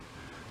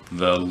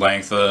 The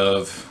length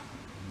of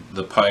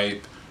the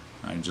pipe,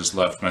 I just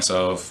left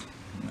myself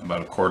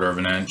about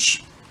 1/4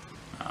 inch,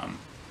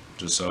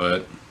 just so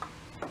it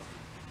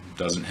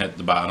doesn't hit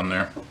the bottom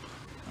there.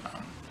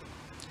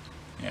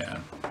 Yeah,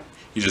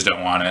 you just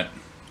don't want it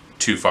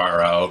too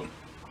far out,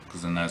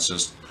 because then that's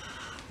just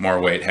more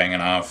weight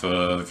hanging off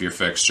of your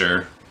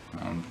fixture.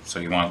 So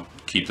you want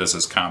to keep this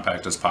as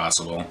compact as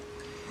possible.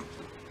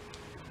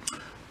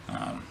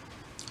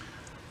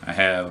 I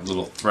have a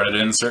little threaded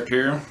insert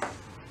here.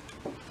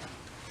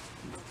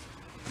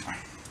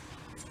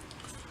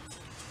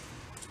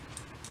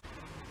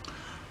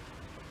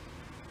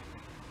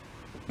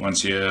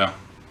 Once you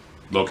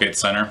locate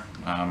center,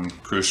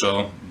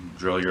 crucial,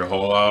 drill your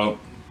hole out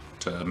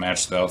to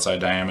match the outside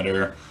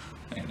diameter.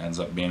 It ends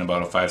up being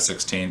about a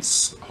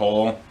 5/16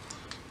 hole.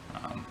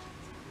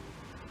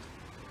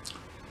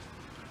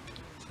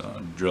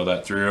 So drill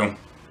that through,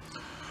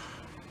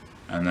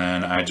 and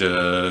then I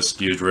just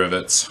used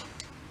rivets,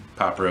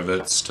 pop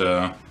rivets,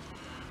 to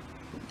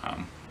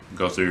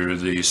go through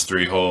these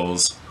 3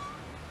 holes.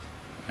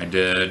 I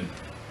did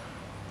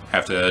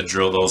have to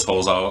drill those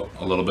holes out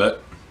a little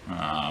bit,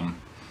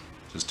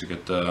 just to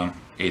get the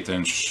 1/8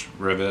 inch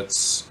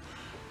rivets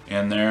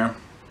in there.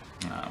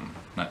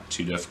 Not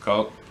too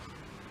difficult.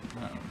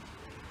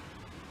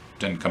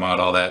 Didn't come out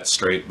all that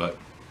straight, but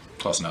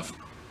close enough.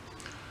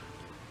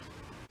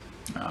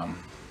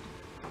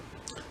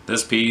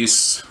 This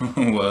piece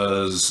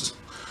was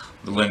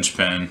the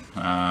linchpin.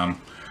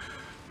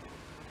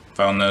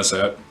 Found this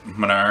at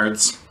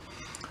Menards.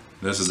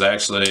 This is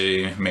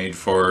actually made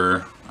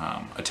for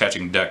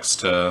attaching decks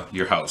to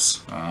your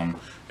house.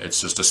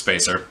 It's just a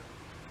spacer,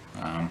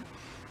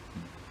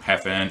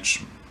 1/2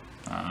 inch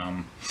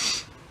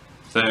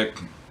thick,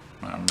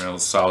 real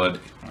solid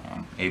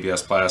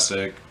ABS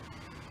plastic.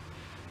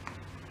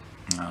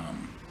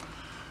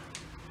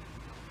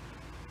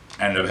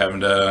 Ended up having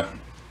to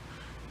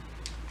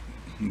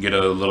get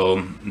a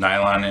little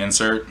nylon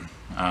insert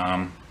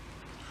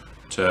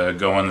to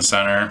go in the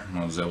center.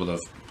 I was able to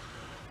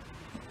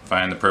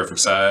find the perfect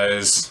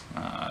size.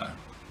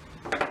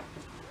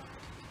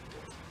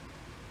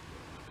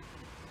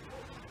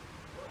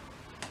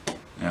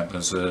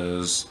 This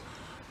is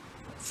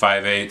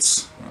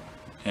 5/8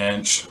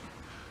 inch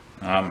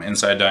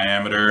inside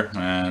diameter,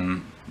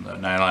 and the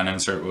nylon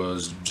insert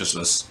was just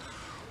this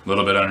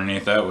little bit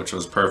underneath that, which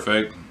was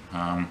perfect.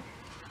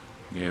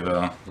 Gave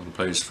a little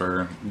place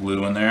for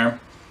glue in there,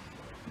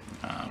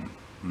 and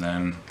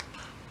then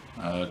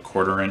a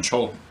 1/4 inch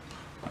hole.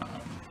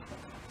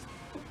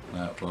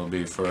 That will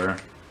be for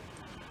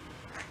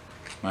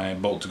my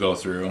bolt to go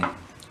through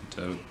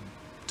to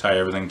tie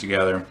everything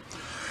together.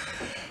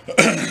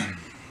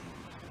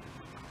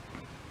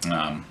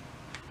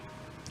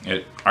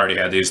 It already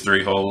had these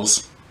 3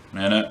 holes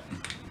in it.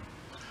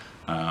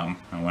 I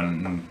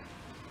went and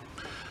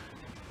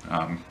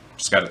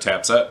just got a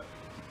tap set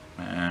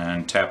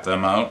and tapped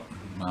them out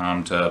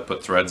to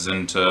put threads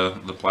into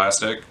the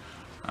plastic.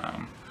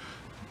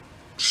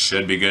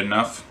 Should be good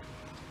enough.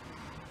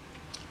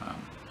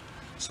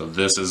 So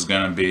this is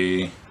going to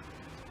be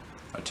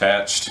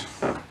attached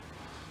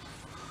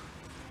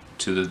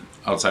to the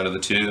outside of the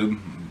tube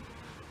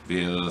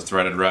via the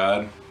threaded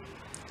rod.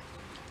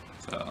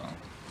 So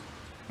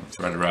the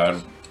threaded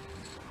rod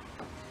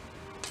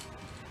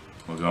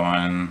will go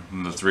in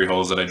the 3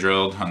 holes that I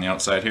drilled on the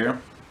outside here.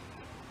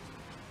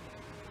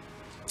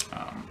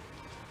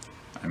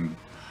 I'm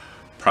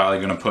probably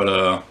going to put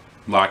a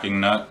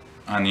locking nut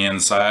on the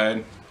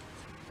inside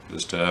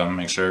just to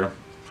make sure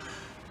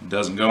it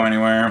doesn't go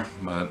anywhere,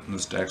 but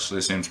this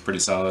actually seems pretty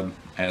solid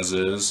as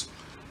is.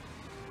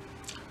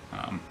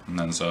 And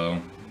then so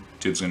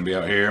tube's going to be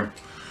out here.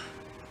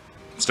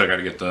 Still got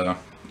to get the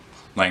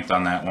length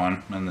on that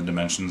one and the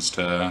dimensions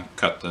to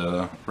cut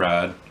the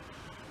rod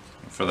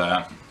for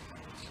that.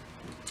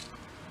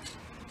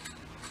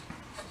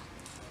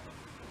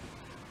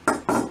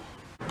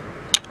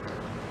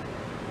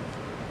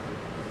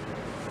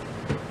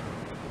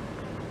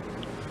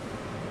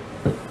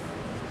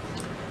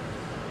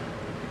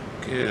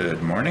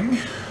 Good morning.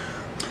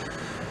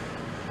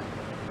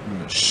 I'm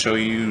going to show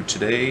you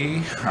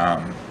today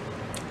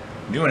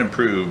new and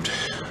improved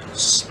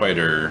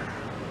spider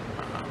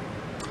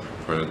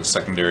for the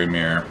secondary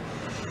mirror.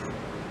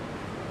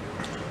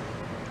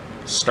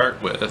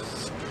 Start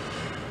with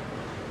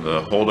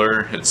the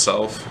holder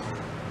itself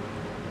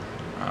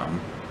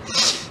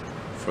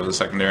for the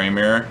secondary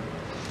mirror.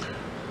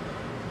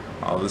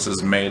 All this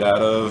is made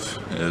out of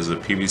is a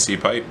PVC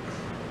pipe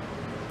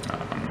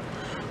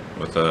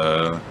with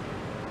a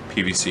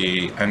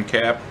PVC end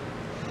cap.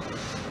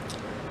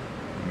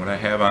 What I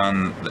have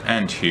on the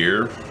end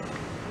here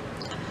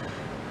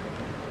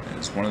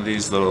is one of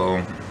these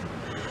little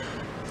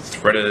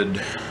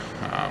threaded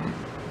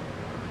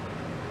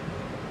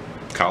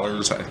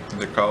collars, I think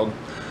they're called,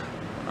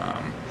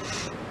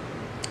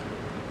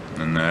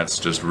 and that's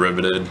just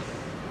riveted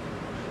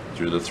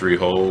through the 3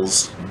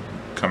 holes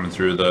coming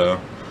through the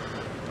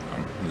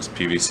this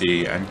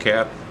PVC end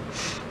cap,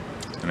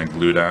 and I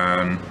glued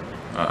on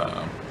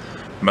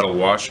metal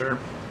washer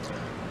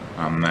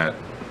that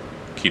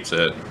keeps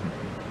it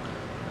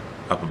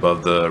up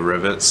above the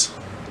rivets,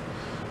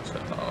 so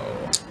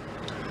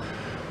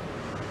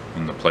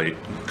when the plate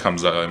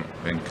comes up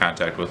in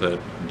contact with it,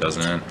 it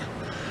doesn't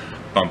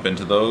bump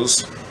into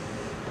those.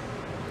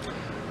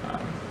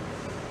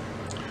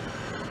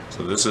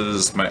 So this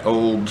is my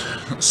old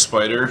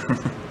spider.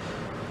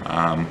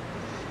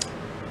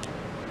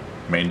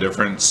 Main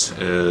difference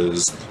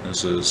is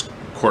this is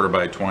 1/4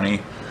 by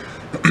 20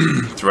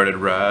 threaded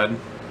rod,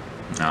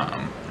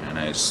 and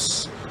I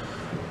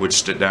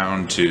switched it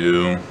down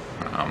to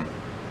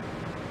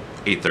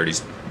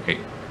 838,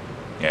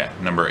 yeah,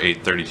 number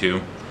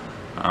 832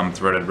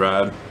 threaded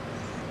rod.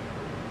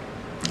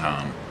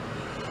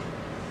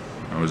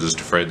 I was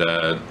just afraid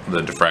that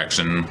the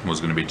diffraction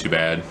was going to be too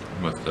bad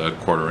with the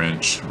 1/4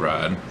 inch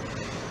rod,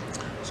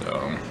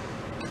 so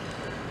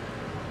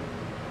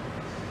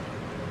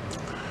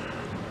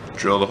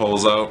drill the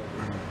holes out.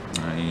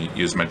 I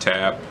used my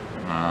tap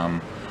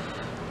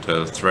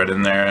to thread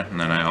in there, and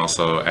then I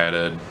also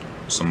added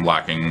some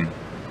locking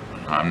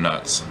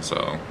nuts,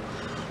 so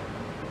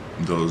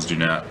those do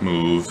not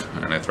move,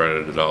 and I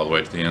threaded it all the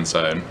way to the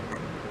inside.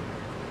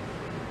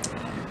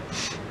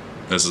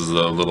 This is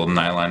the little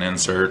nylon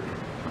insert.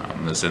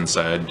 This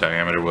inside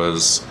diameter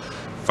was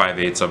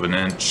 5/8 of an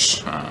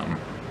inch, and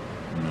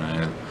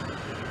I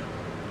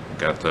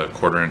got the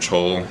 1/4 inch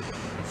hole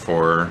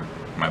for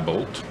my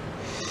bolt.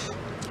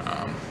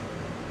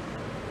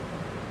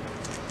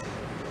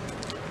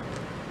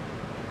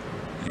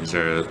 These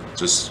are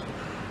just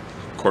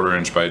 1/4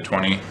 inch by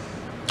 20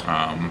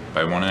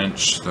 by 1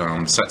 inch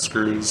set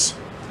screws.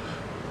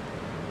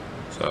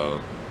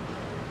 So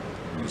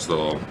this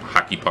little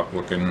hockey puck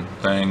looking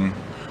thing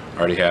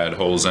already had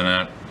holes in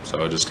it,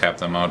 so I just tapped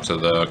them out to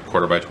the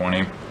 1/4 by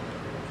 20.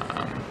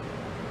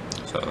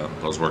 So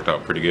those worked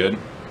out pretty good.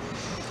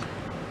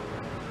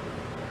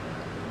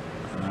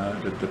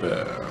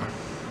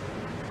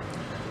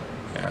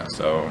 Yeah,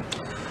 so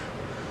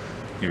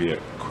give you a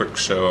quick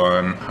show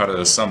on how to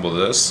assemble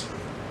this.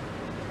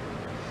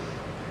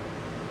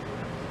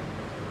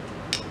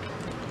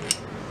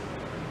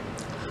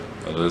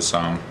 So this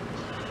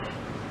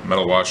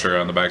metal washer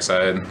on the back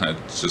side,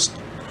 it's just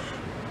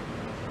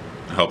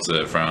helps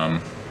it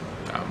from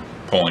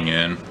pulling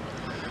in.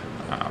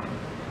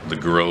 The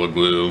Gorilla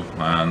Glue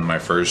on my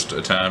first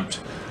attempt,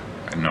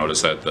 I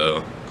noticed that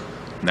the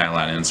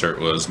nylon insert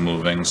was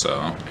moving, so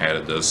I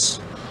added this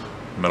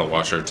metal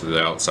washer to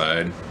the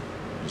outside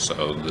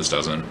so this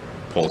doesn't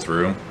pull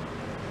through.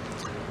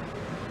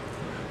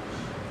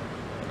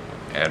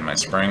 Add my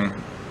spring.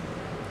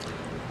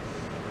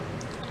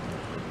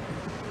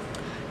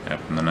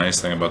 Yep, and the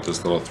nice thing about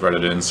this little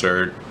threaded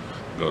insert,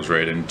 goes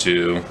right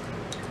into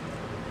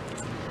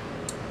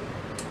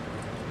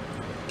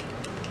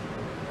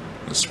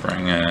the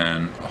spring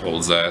and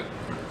holds that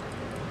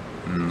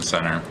in the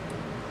center.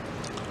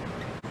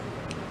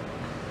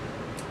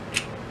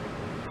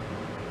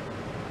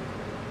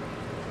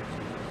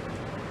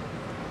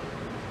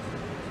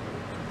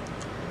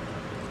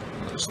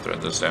 Let's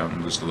thread this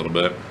down just a little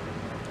bit.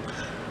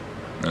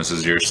 This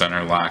is your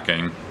center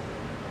locking.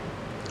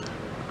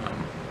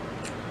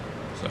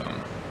 So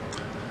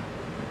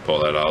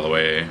pull that all the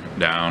way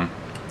down,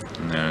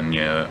 and then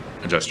you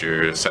adjust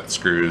your set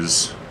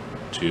screws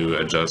to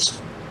adjust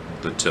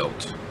the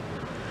tilt.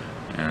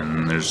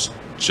 And there's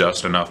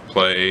just enough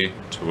play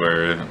to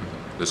where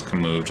this can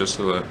move just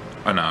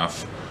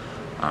enough.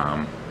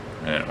 I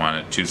didn't want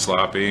it too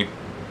sloppy.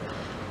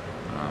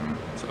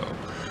 So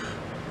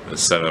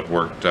this setup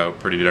worked out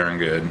pretty darn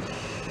good.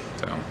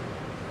 So,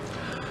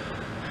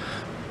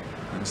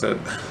 like I said,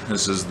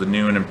 this is the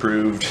new and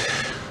improved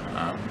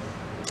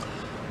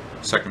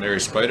secondary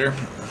spider.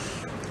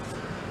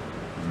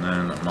 And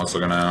then I'm also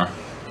gonna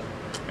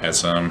add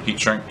some heat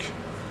shrink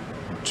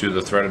to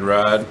the threaded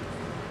rod.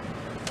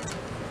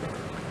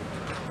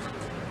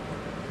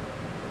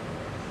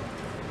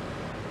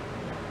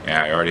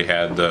 Yeah, I already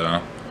had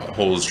the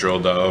holes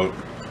drilled out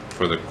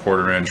for the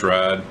 1/4 inch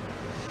rod,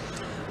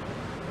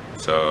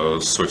 so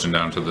switching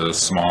down to the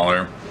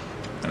smaller,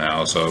 and I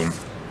also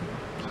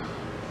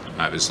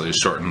obviously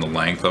shortened the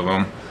length of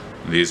them.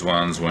 These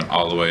ones went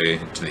all the way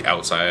to the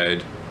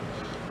outside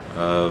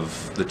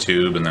of the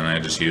tube, and then I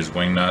just used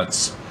wing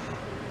nuts.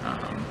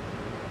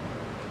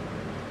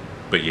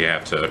 But you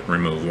have to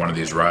remove one of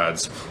these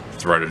rods,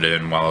 thread it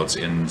in while it's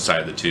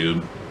inside the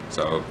tube.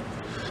 So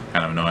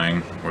kind of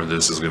annoying where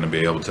this is going to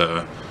be able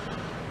to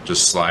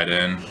just slide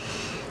in.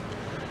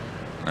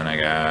 Then I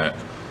got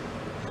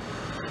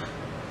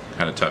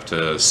kind of tough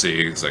to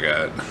see because I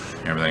got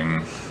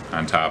everything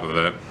on top of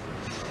it.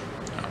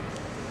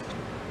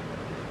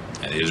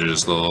 And these are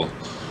just little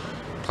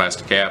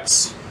plastic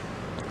caps.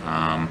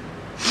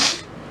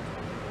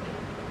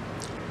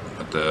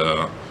 But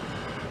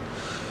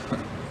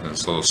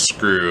this little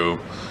screw,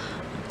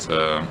 it's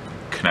a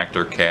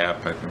connector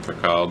cap, I think they're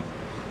called.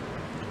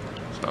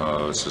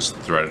 So it's just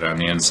threaded on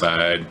the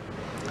inside.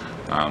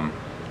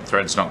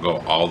 Threads don't go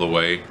all the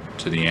way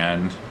to the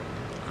end.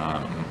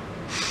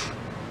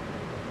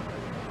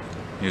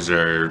 These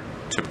are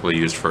typically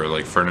used for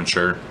like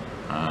furniture.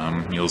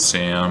 You'll see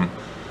them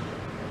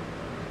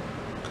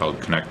called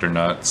connector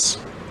nuts.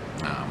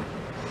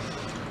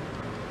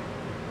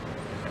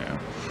 Yeah.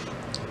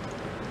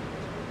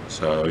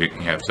 So you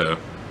have to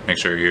make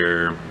sure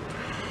you're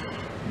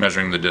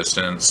measuring the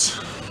distance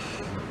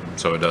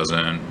so it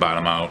doesn't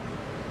bottom out,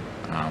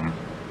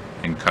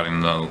 and cutting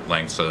the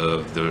lengths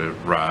of the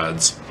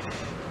rods.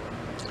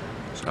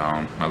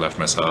 So I left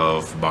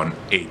myself about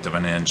 1/8 of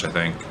an inch, I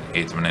think,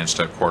 1/8 of an inch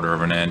to 1/4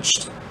 of an inch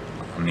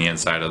on the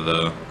inside of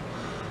the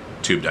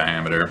tube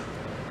diameter.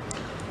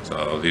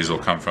 So these will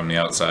come from the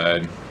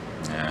outside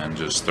and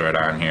just thread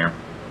on here.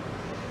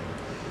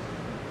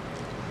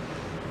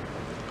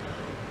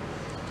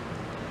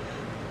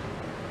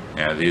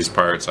 Yeah, these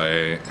parts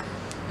I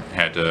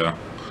had to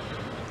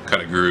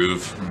cut a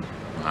groove.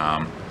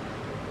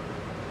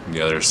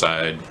 The other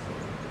side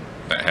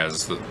that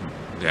has the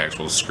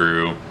actual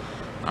screw,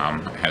 I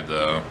had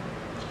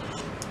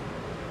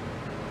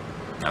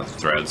not the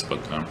threads,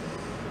 but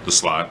the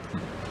slot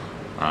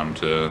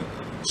to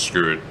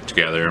screw it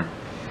together.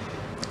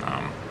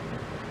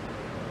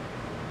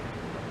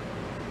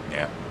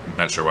 Yeah,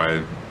 not sure why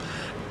it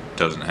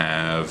doesn't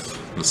have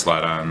the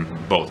slot on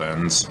both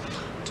ends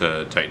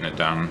to tighten it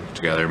down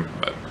together,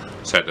 but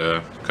just had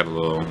to cut a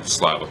little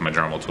slot with my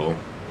Dremel tool.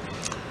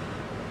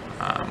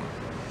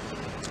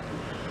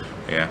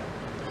 Yeah,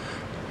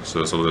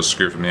 so this will just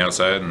screw from the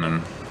outside and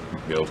then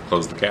be able to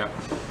close the cap.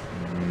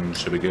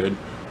 Should be good.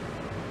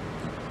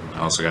 I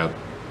also got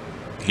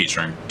heat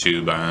shrink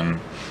tube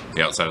on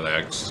the outside of the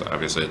X.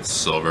 Obviously it's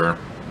silver.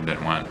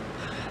 Didn't want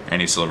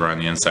any silver on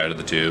the inside of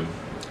the tube.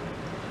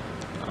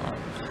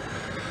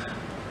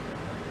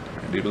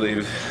 I do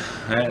believe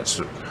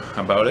that's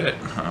about it.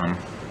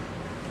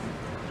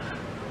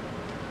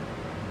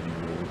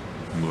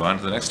 Move on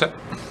to the next step.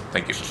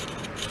 Thank you.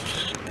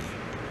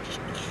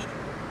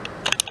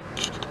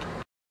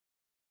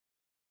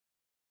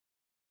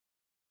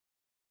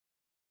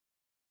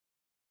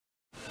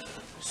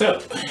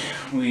 So,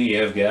 we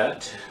have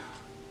got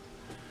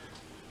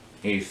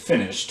a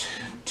finished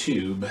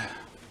tube,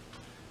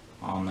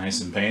 all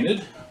nice and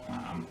painted,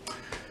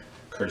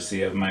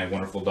 courtesy of my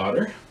wonderful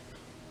daughter.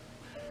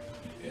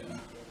 Yeah.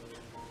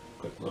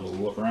 quick little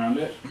look around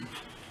it.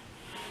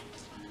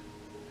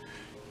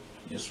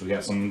 Yes, we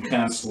got some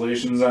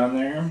constellations on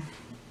there,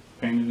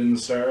 painted in the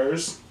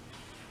stars.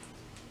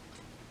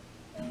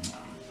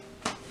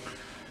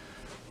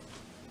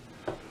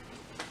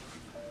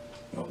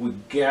 What we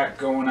got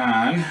going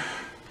on,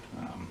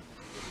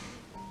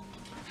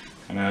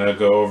 kind of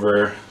go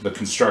over the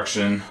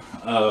construction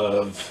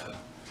of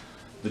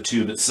the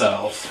tube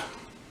itself.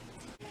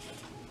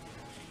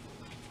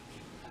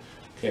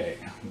 Okay,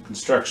 the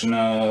construction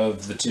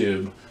of the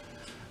tube.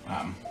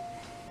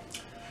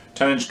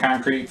 10-inch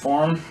concrete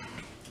form,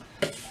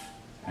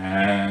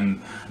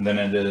 and then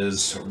it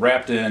is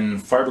wrapped in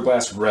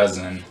fiberglass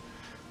resin.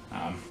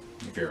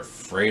 If you're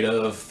afraid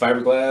of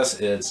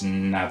fiberglass, it's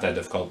not that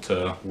difficult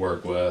to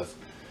work with.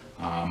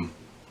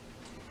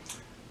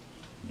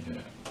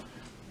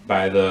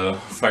 Buy the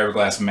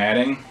fiberglass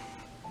matting.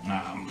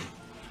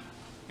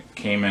 It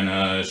came in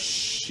a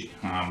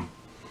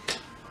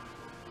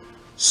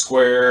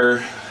square,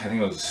 I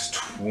think it was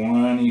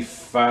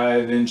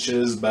 25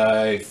 inches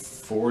by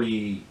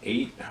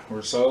 48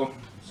 or so,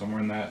 somewhere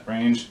in that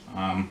range.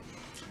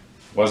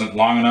 Wasn't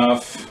long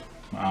enough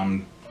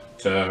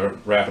to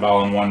wrap it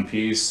all in one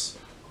piece,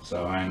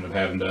 so I ended up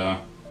having to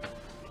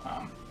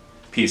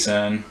piece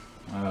in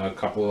a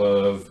couple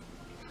of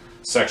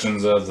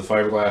sections of the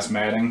fiberglass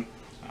matting,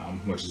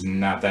 which is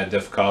not that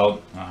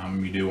difficult.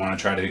 You do want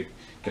to try to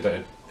get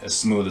it as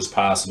smooth as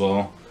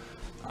possible.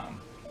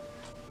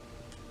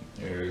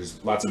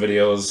 There's lots of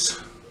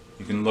videos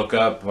you can look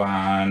up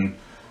on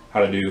how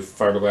to do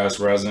fiberglass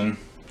resin.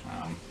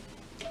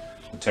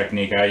 The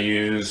technique I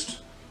used,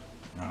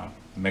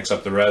 mix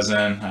up the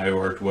resin. I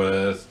worked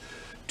with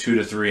 2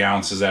 to 3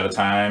 ounces at a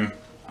time.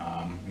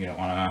 You don't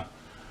want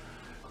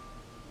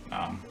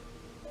to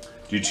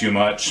do too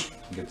much.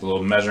 Get the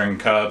little measuring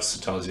cups.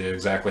 It tells you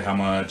exactly how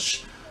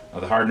much of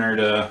the hardener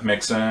to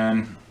mix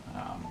in.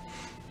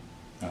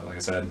 Like I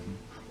said,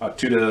 about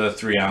 2 to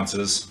 3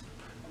 ounces.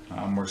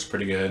 Works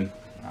pretty good.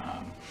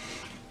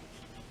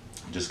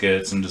 Just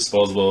get some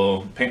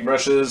disposable paint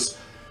brushes.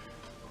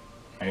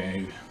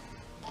 I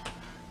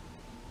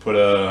put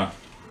a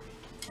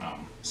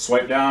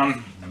swipe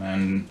down, and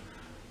then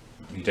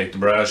you take the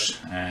brush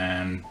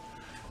and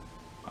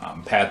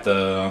pat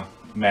the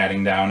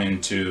matting down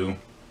into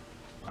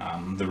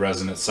the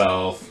resin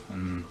itself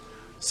and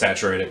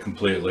saturate it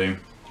completely.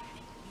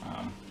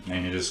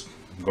 And you just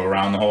go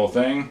around the whole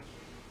thing,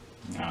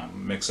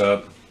 mix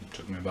up. It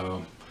took me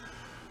about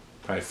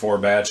probably 4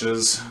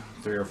 batches,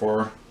 3 or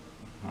 4,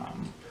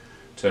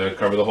 to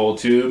cover the whole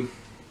tube.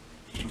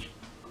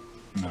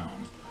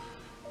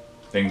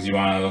 Things you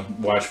want to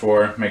watch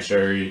for: make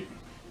sure you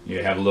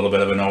have a little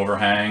bit of an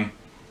overhang,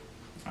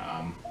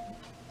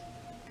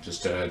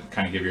 just to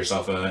kind of give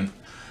yourself a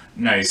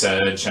nice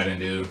edge. I didn't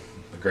do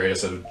the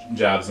greatest of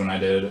jobs when I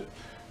did it.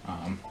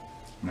 And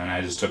then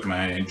I just took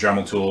my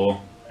Dremel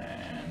tool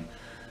and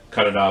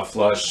cut it off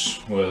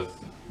flush with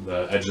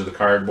the edge of the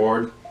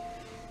cardboard.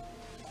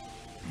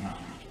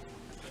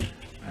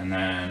 And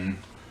then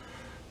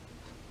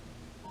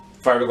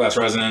fiberglass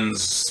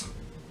resin's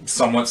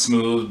somewhat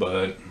smooth,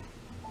 but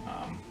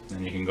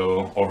then you can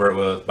go over it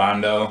with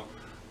Bondo.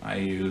 I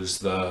use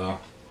the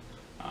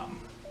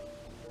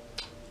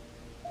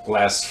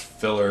glass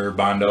filler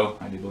Bondo,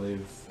 I do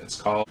believe it's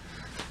called.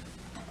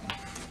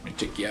 Let me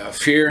take you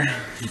off here.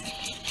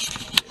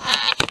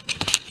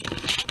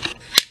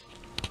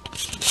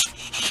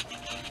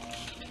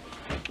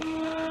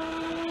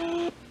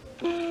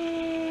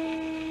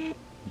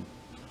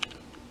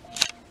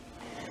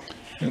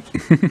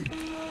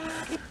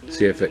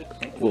 See if it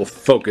will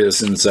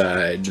focus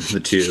inside the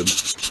tube.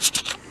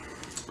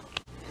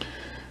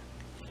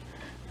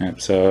 Yep,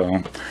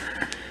 so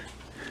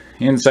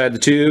inside the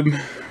tube,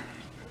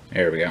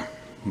 there we go.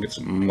 Get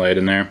some light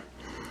in there.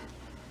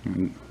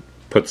 And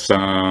put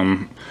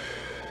some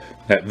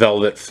that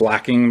velvet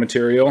flocking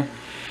material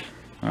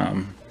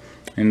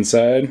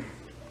inside.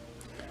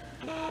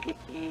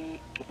 See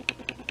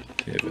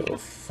if it'll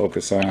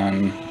focus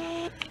on.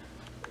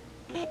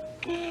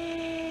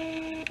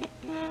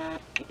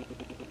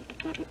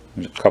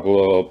 There's a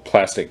couple of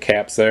plastic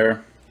caps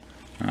there.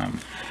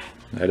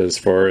 That is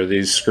for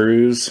these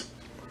screws.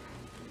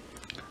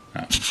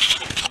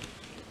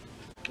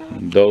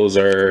 Those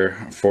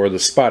are for the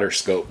spotter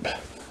scope.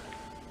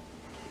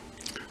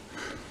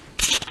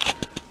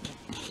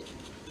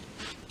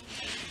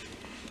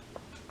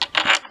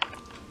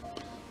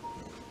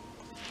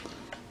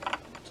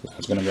 So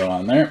that's going to go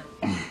on there.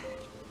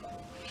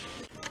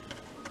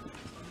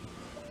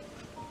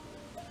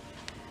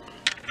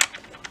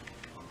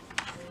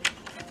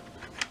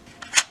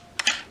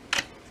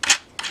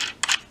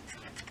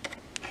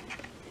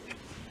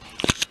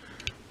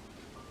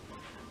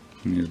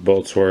 And these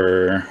bolts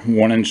were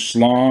 1 inch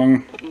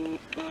long,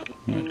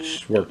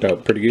 which worked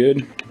out pretty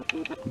good.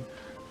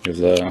 There's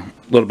a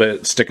little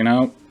bit sticking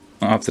out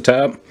off the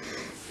top.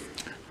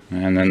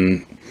 And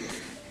then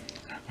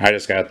I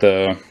just got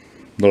the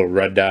little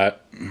red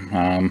dot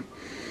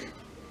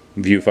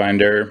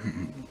viewfinder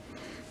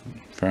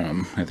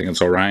from, I think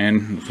it's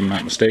Orion, if I'm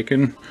not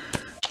mistaken.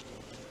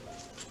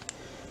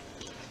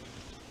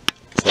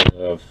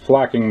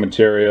 flocking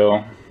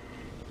material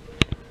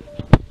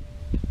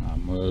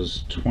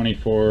was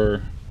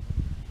 24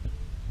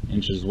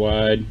 inches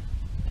wide.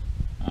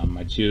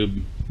 My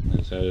tube, as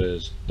I said,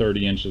 is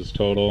 30 inches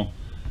total,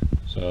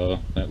 so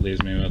that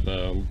leaves me with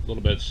a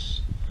little bit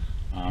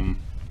on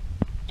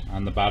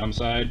the bottom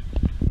side.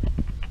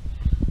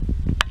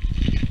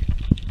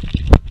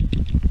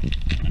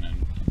 What I'm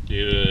going to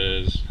do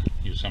is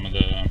use some of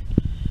the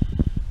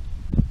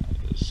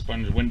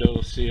sponge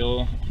window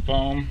seal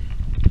foam.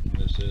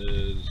 This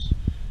is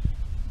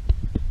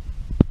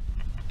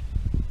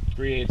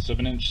 3/8 of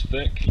an inch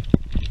thick.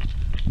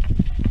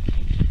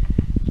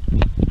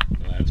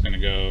 So that's going to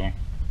go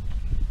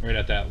right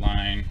at that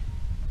line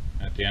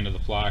at the end of the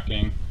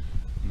flocking,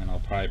 and then I'll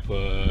probably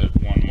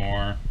put one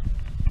more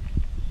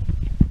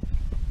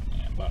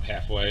about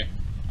halfway.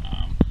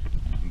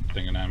 I'm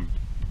thinking I'm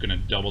going to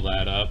double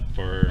that up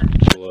for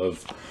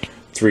of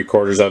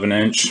 3/4 of an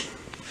inch.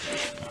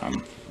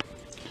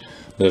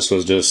 This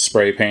was just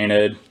spray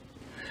painted.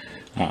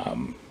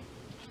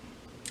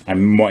 I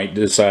might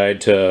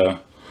decide to,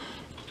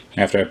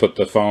 after I put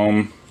the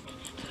foam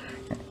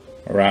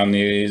around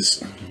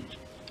these,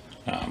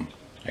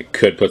 I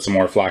could put some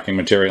more flocking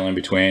material in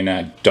between.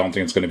 I don't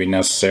think it's going to be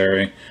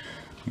necessary.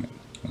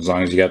 As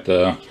long as you got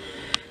the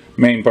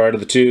main part of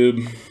the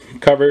tube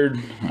covered,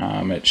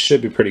 it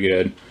should be pretty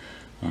good.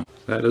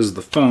 That is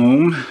the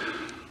foam.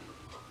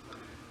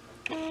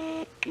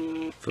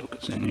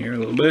 Focus in here a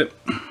little bit.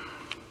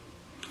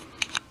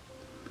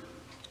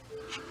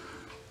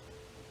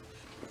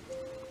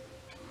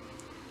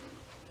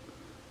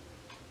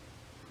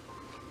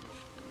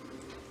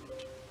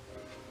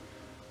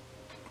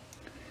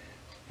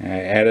 I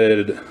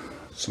added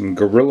some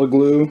Gorilla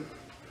Glue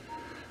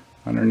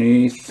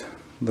underneath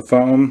the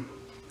foam,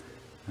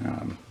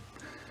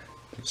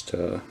 just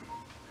to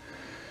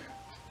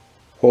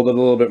hold it a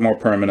little bit more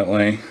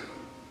permanently.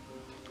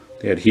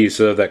 The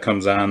adhesive that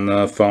comes on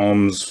the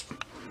foam's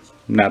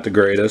not the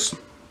greatest,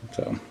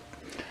 so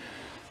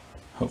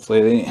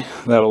hopefully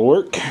that'll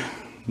work.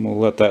 We'll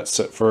let that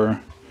sit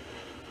for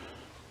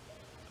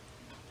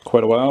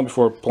quite a while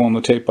before pulling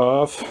the tape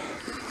off.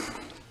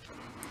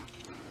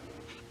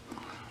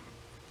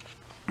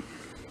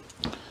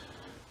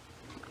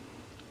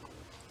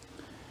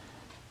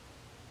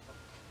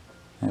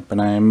 Yep,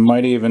 and I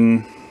might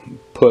even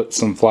put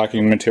some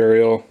flocking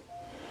material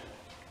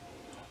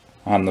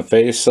on the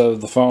face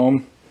of the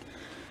foam,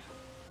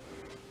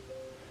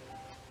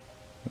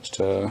 just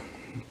to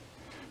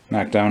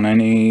knock down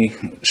any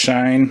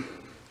shine.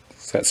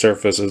 That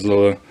surface is a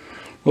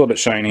little bit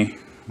shiny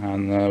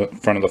on the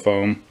front of the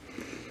foam,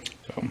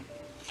 so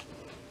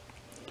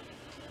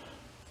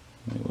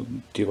we'll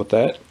deal with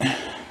that a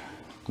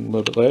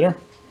little bit later.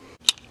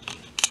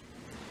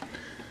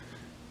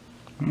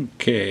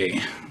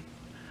 Okay.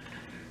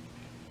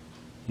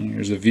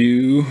 Here's a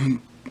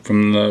view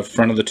from the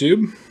front of the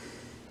tube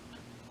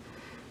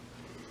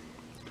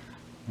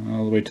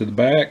all the way to the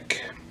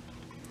back.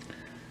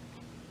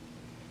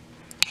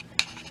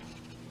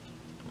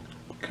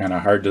 Kind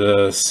of hard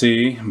to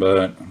see, but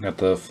I've got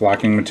the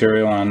flocking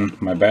material on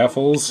my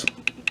baffles.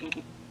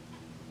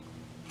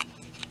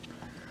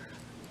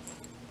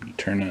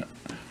 Turn it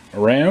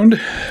around.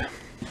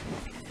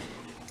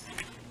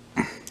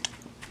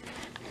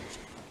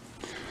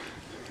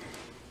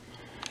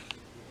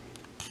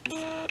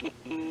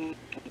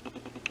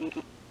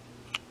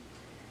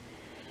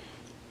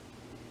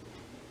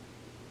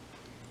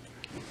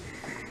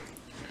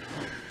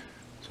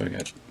 So I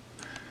got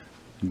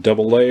a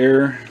double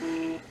layer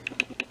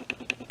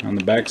on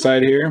the back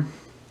side here.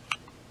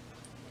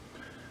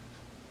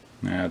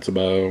 That's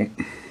about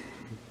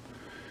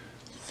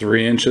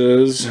 3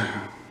 inches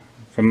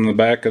from the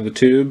back of the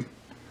tube.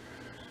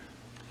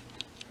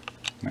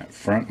 That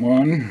front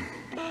one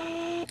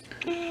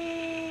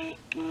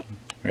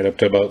right up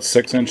to about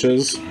 6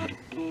 inches.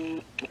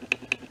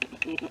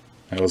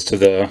 That was to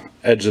the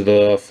edge of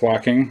the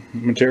flocking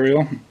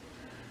material.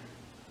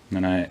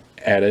 Then I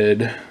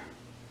added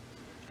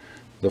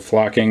the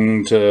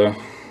flocking to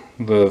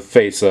the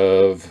face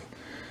of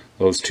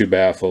those two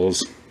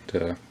baffles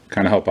to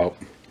kind of help out.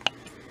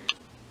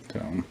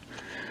 So,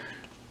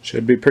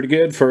 should be pretty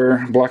good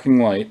for blocking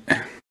light.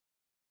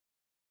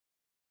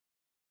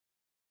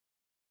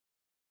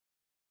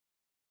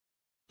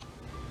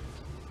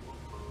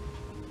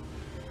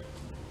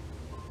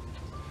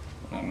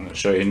 I'm going to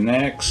show you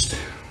next.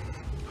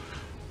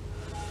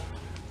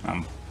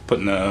 I'm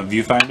putting the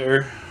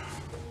viewfinder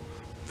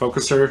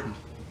focuser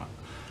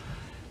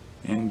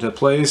into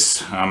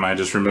place. I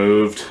just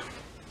removed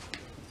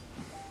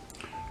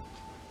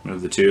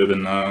the tube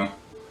and the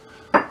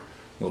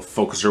little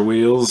focuser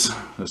wheels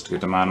just to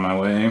get them out of my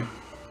way.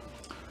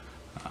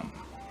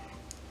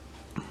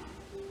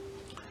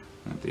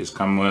 These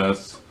come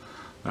with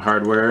the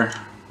hardware.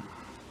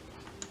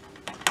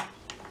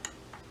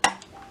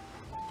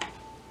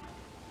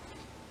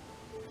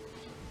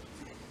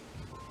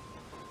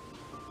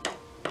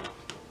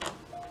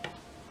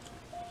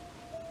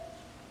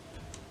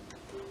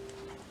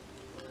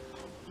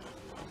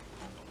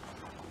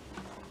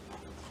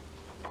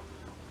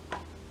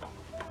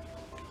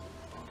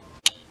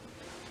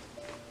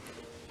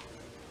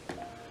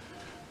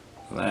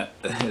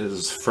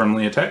 is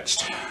firmly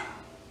attached.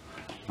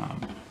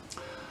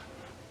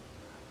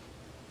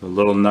 The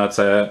little nuts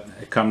that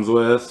it comes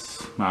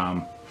with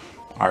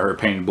are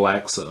painted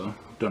black, so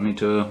don't need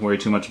to worry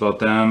too much about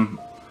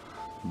them.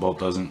 The bolt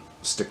doesn't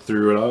stick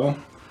through at all.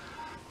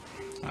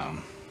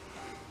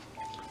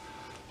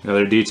 The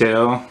other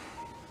detail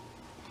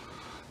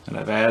that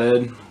I've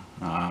added,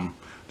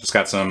 just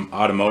got some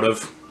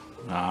automotive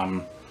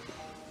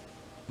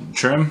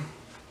trim.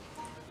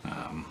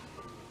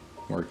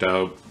 Worked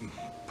out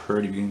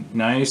pretty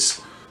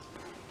nice.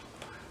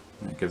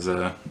 It gives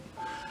a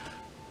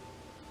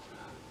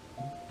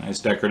nice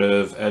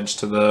decorative edge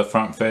to the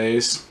front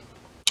face.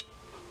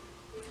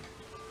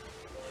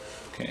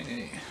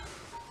 Okay,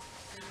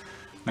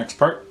 next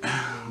part,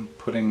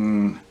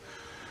 putting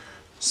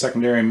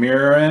secondary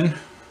mirror in.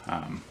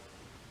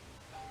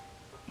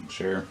 Make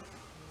sure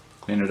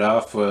clean it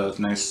off with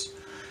nice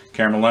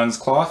camera lens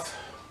cloth.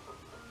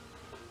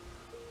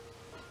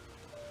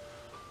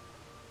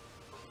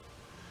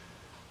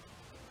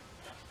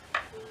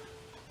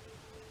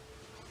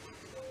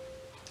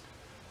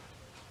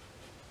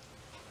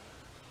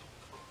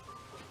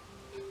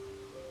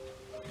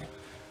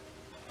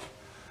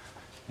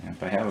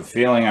 I have a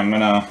feeling I'm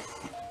gonna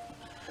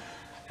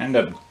end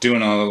up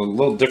doing a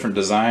little different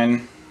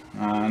design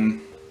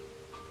on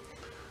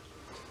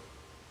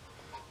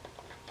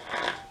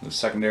the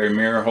secondary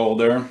mirror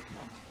holder.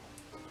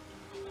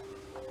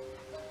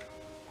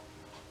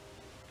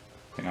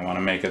 I think I want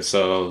to make it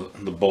so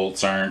the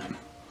bolts aren't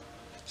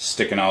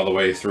sticking all the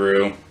way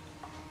through.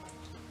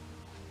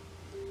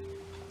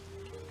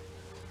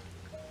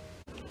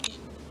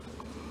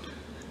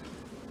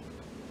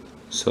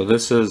 So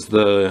this is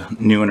the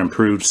new and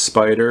improved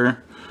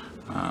spider.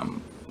 I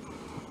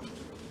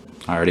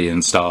already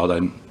installed. I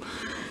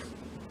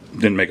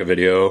didn't make a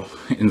video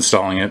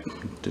installing it.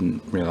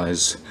 Didn't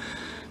realize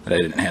that I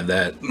didn't have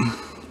that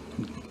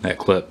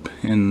clip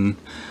in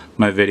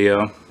my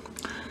video.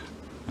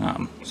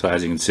 So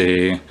as you can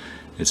see,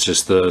 it's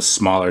just the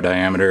smaller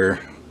diameter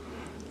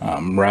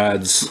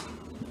rods.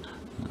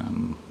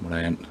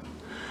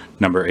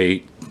 Number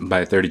 8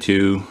 by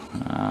 32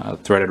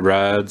 threaded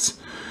rods.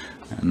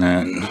 And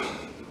then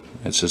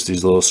it's just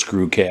these little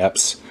screw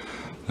caps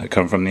that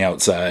come from the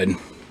outside.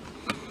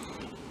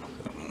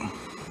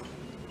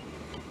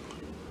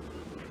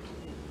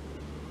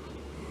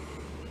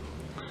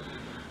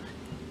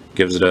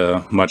 Gives it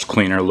a much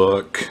cleaner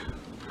look.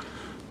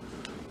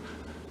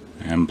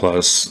 And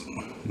plus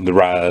the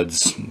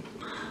rods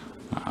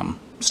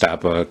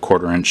stop a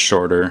 1/4 inch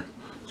shorter,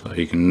 so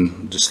you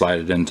can just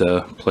slide it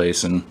into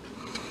place and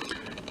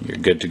you're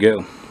good to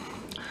go.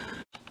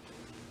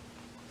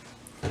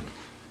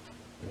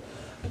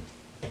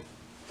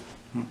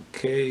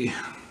 Okay,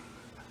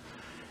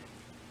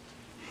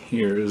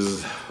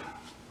 here's the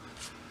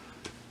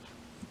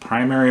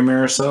primary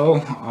mirror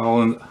cell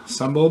all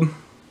assembled.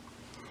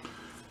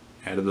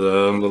 Added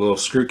the little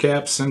screw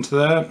caps into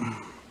that.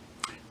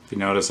 If you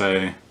notice,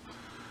 I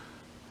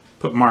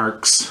put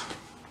marks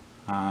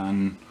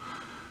on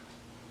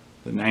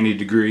the 90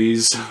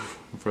 degrees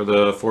for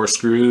the 4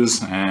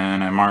 screws,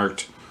 and I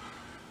marked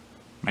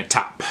my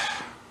top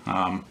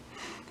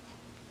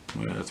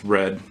with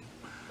red.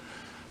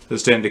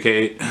 Just to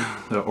indicate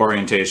the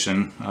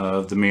orientation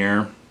of the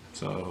mirror.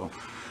 So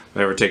if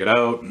I ever take it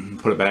out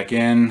and put it back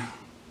in,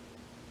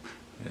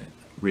 it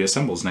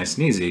reassembles nice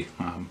and easy.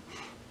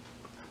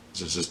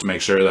 Just to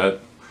make sure that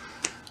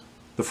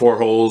the 4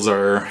 holes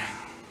are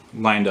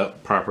lined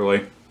up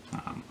properly.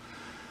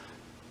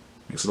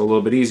 Makes it a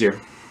little bit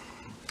easier.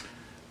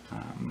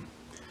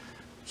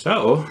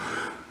 So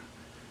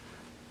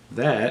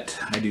that,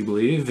 I do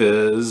believe,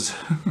 is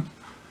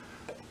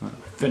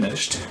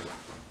finished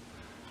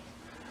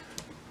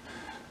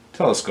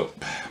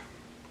telescope.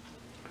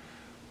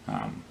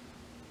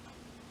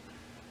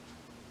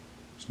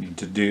 Just need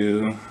to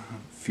do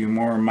a few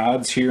more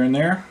mods here and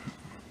there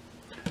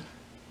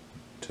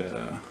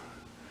to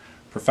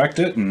perfect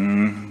it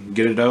and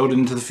get it out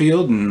into the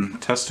field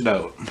and test it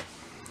out.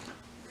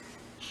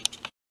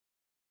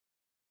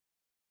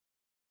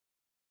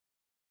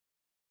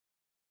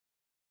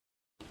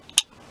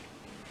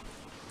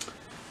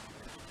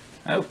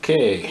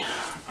 Okay,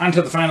 on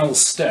to the final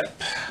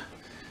step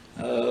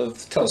of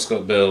the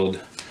telescope build.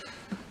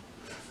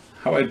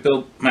 How I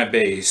built my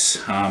base.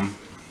 Gonna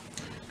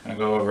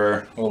go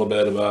over a little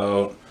bit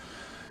about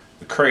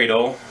the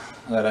cradle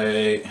that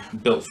I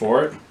built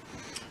for it.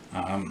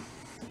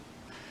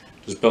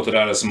 Just built it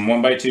out of some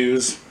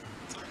 1x2s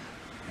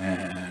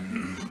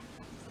and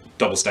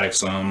double stacked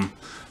some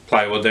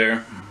plywood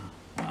there.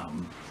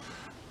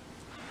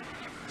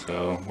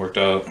 So worked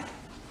out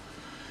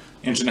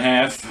 1.5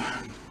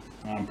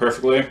 inches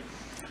perfectly.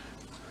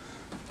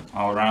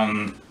 All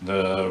around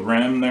the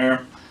rim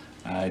there,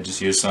 I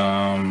just used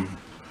some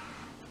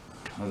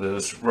of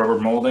this rubber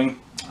molding,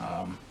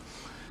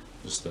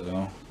 just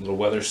a little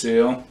weather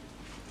seal.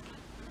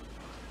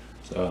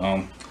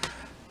 So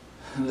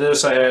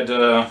this I had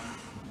to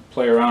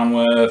play around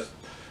with.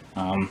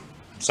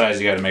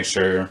 Size, you got to make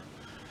sure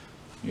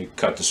you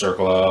cut the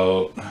circle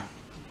out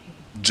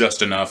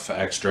just enough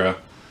extra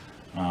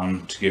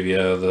to give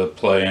you the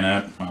play in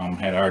it.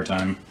 Had a hard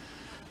time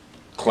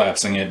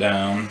collapsing it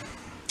down.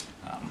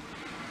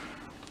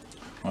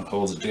 What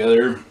holds it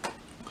together?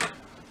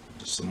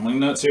 Just some wing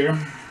nuts here.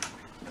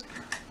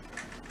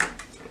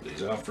 Throw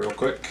these off real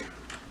quick.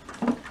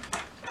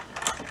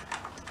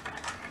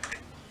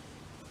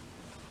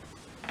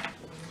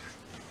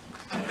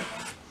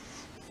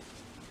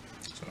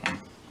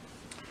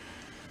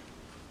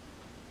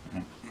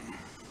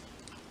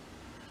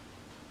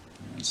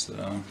 That's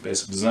the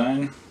basic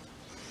design.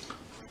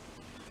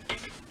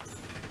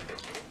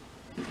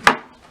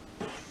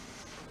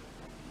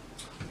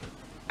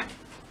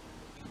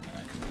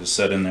 Just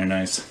set in there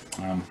nice.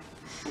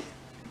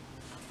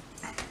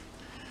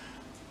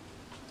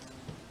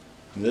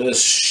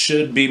 This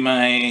should be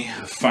my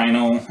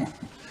final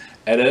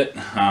edit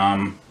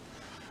on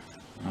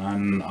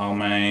all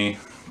my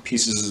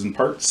pieces and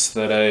parts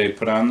that I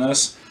put on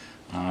this.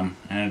 I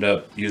ended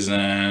up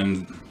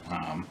using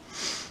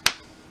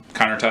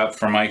countertop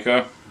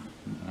Formica,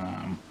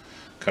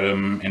 cut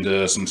them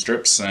into some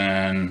strips,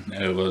 and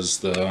it was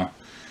the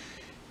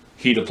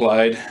heat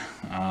applied,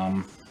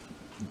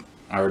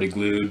 already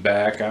glued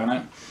back on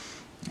it.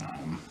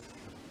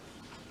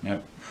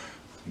 Yep,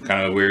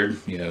 kind of weird.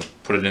 You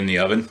put it in the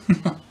oven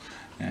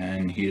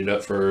and heat it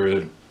up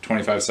for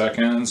 25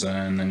 seconds,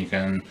 and then you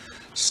can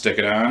stick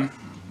it on.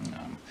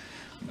 I'm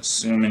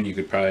assuming you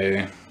could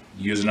probably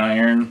use an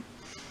iron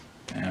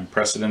and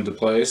press it into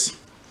place.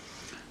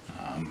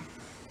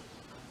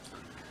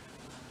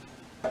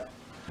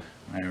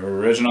 My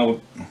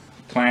original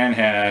plan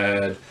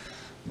had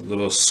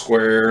little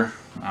square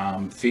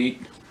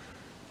feet,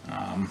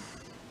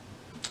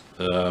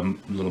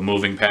 little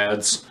moving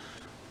pads,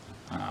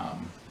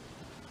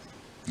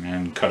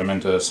 and cut them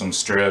into some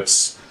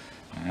strips,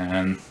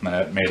 and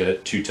that made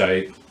it too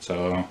tight,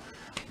 so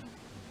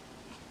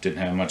didn't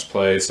have much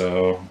play,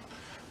 so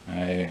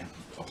I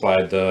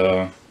applied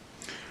the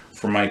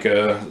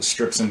Formica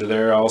strips into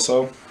there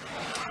also.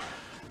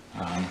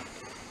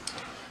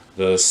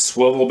 The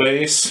swivel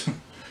base,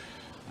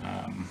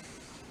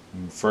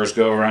 first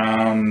go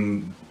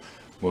around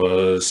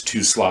was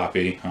too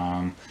sloppy.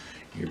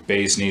 Your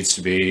base needs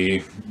to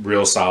be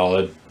real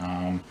solid.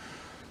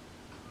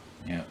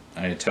 Yeah,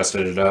 I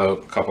tested it out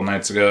a couple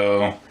nights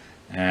ago,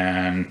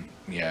 and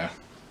yeah,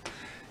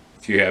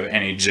 if you have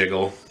any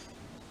jiggle,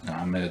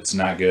 it's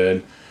not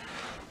good.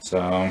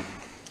 So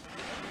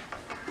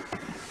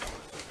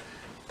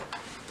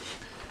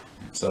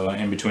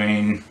in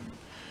between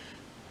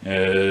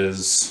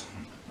is,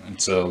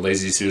 it's a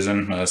Lazy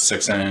Susan, a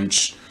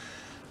 6-inch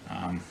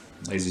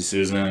Lazy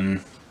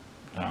Susan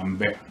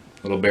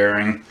little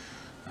bearing.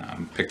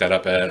 Picked that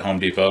up at Home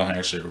Depot,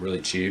 actually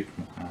really cheap,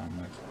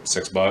 like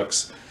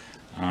 $6.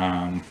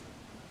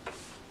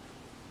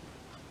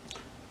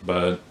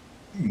 But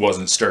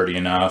wasn't sturdy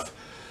enough,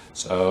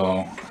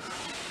 so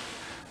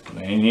what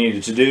I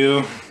needed to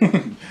do,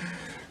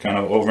 kind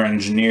of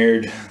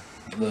over-engineered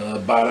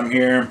the bottom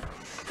here.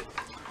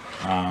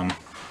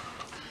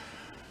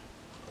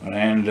 What I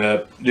ended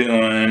up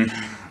doing,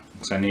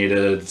 because I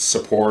needed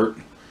support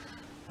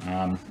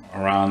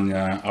around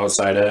the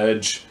outside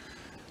edge.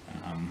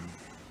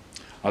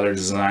 Other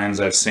designs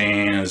I've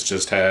seen is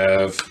just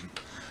have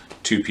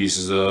two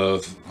pieces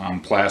of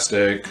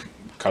plastic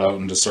cut out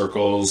into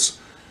circles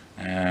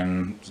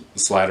and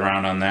slide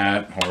around on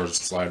that, or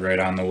slide right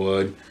on the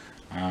wood.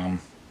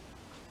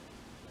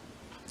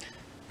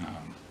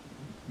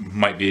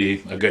 Might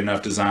be a good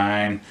enough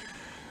design.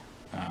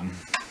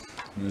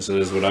 This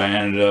is what I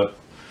ended up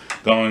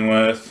going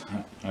with.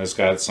 I just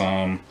got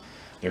some,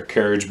 they're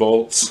carriage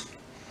bolts,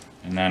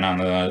 and then on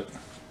the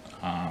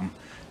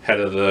head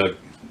of the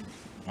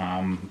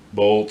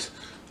bolt,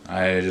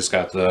 I just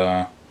got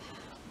the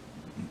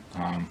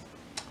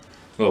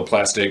little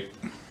plastic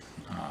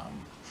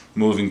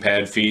moving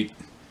pad feet,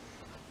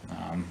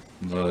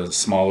 the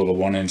small little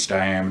 1-inch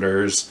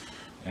diameters,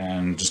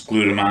 and just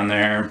glued them on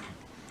there.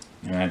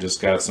 And I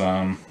just got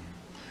some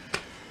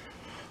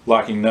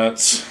locking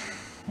nuts.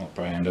 I'll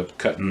probably end up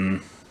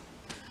cutting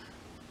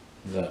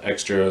the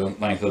extra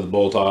length of the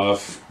bolt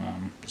off,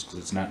 just because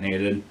it's not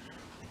needed.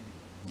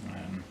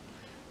 And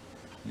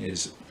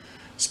these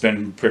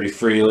spin pretty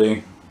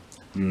freely,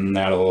 and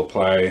that'll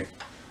apply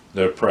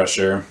the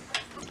pressure.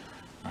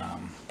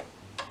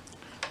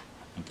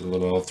 With a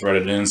little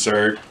threaded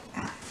insert.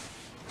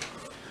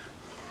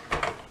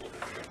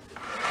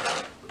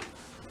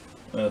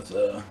 With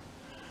a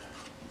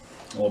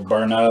little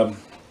bar knob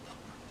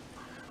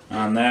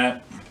on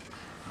that.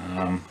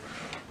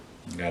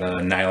 Got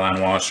a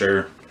nylon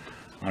washer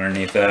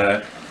underneath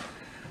that,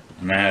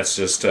 and that's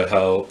just to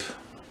help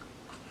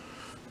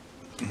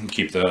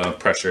keep the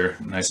pressure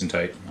nice and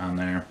tight on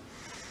there.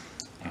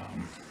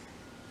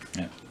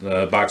 Yeah,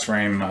 the box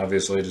frame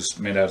obviously just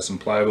made out of some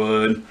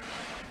plywood.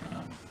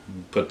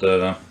 Put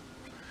the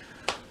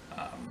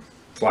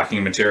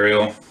flocking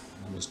material,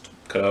 just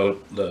cut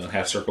out the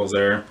half circles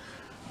there.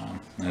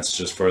 That's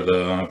just for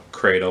the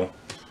cradle,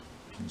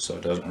 so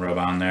it doesn't rub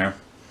on there.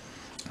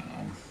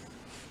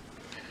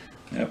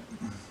 Yep,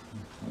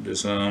 I'll do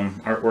some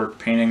artwork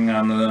painting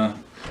on the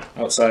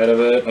outside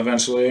of it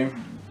eventually.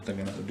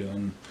 Thinking of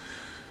doing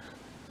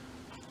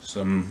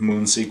some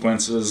moon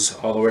sequences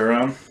all the way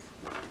around.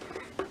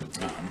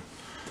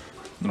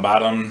 The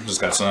bottom just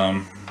got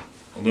some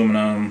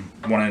aluminum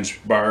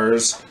 1-inch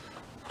bars,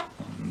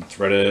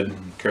 threaded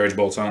carriage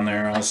bolts on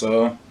there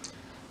also,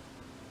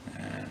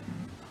 and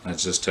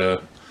that's just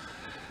to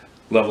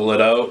level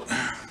it out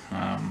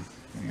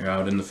when you're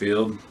out in the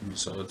field,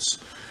 so it's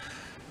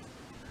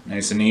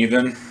nice and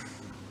even.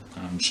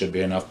 Should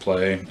be enough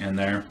play in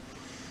there.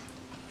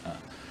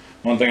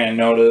 One thing I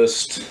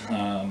noticed,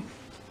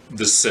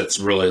 this sits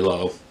really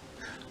low,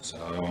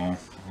 so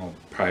I'll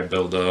probably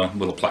build a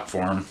little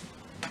platform,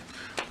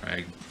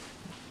 probably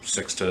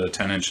 6 to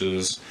 10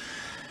 inches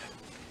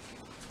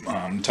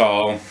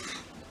tall,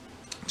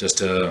 just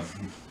to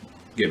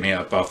get me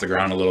up off the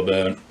ground a little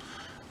bit.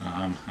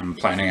 I'm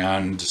planning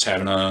on just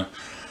having a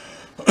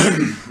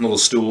little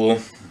stool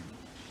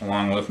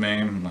along with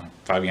me, a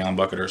 5-gallon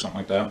bucket or something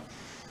like that.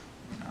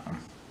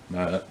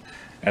 But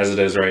as it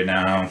is right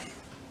now,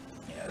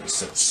 yeah, it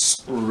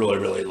sits really,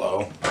 really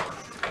low.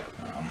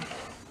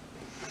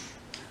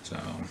 So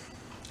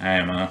I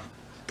am a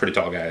pretty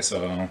tall guy,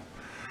 so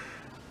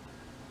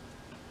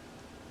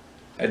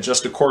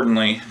adjust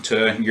accordingly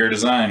to your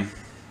design.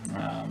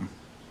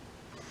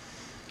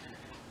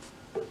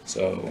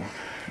 So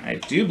I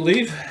do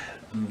believe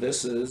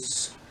this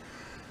is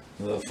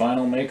the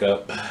final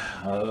makeup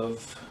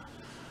of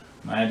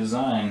my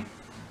design.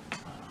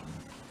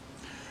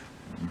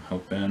 I'm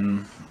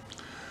hoping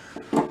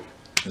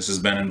this has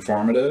been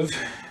informative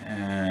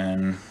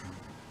and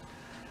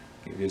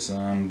give you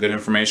some good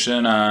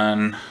information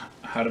on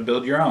how to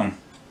build your own.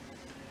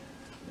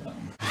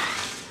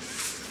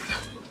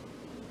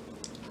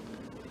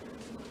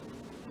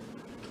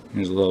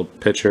 Here's a little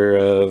picture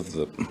of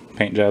the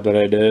paint job that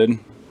I did.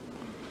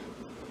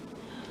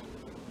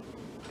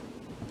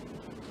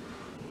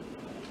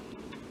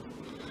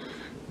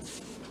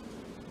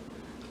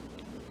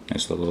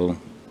 Nice little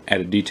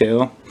added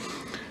detail.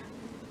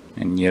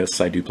 And yes,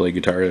 I do play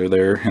guitar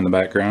there in the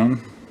background.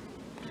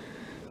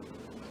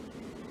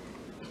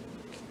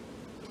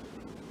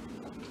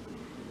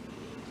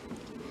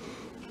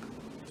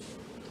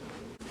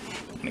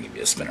 I'm gonna give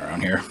you a spin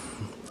around here.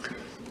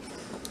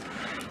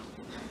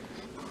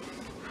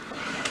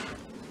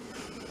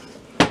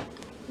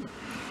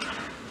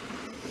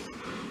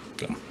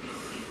 So,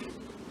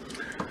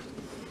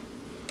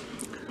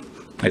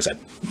 like I said,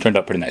 turned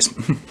out pretty nice.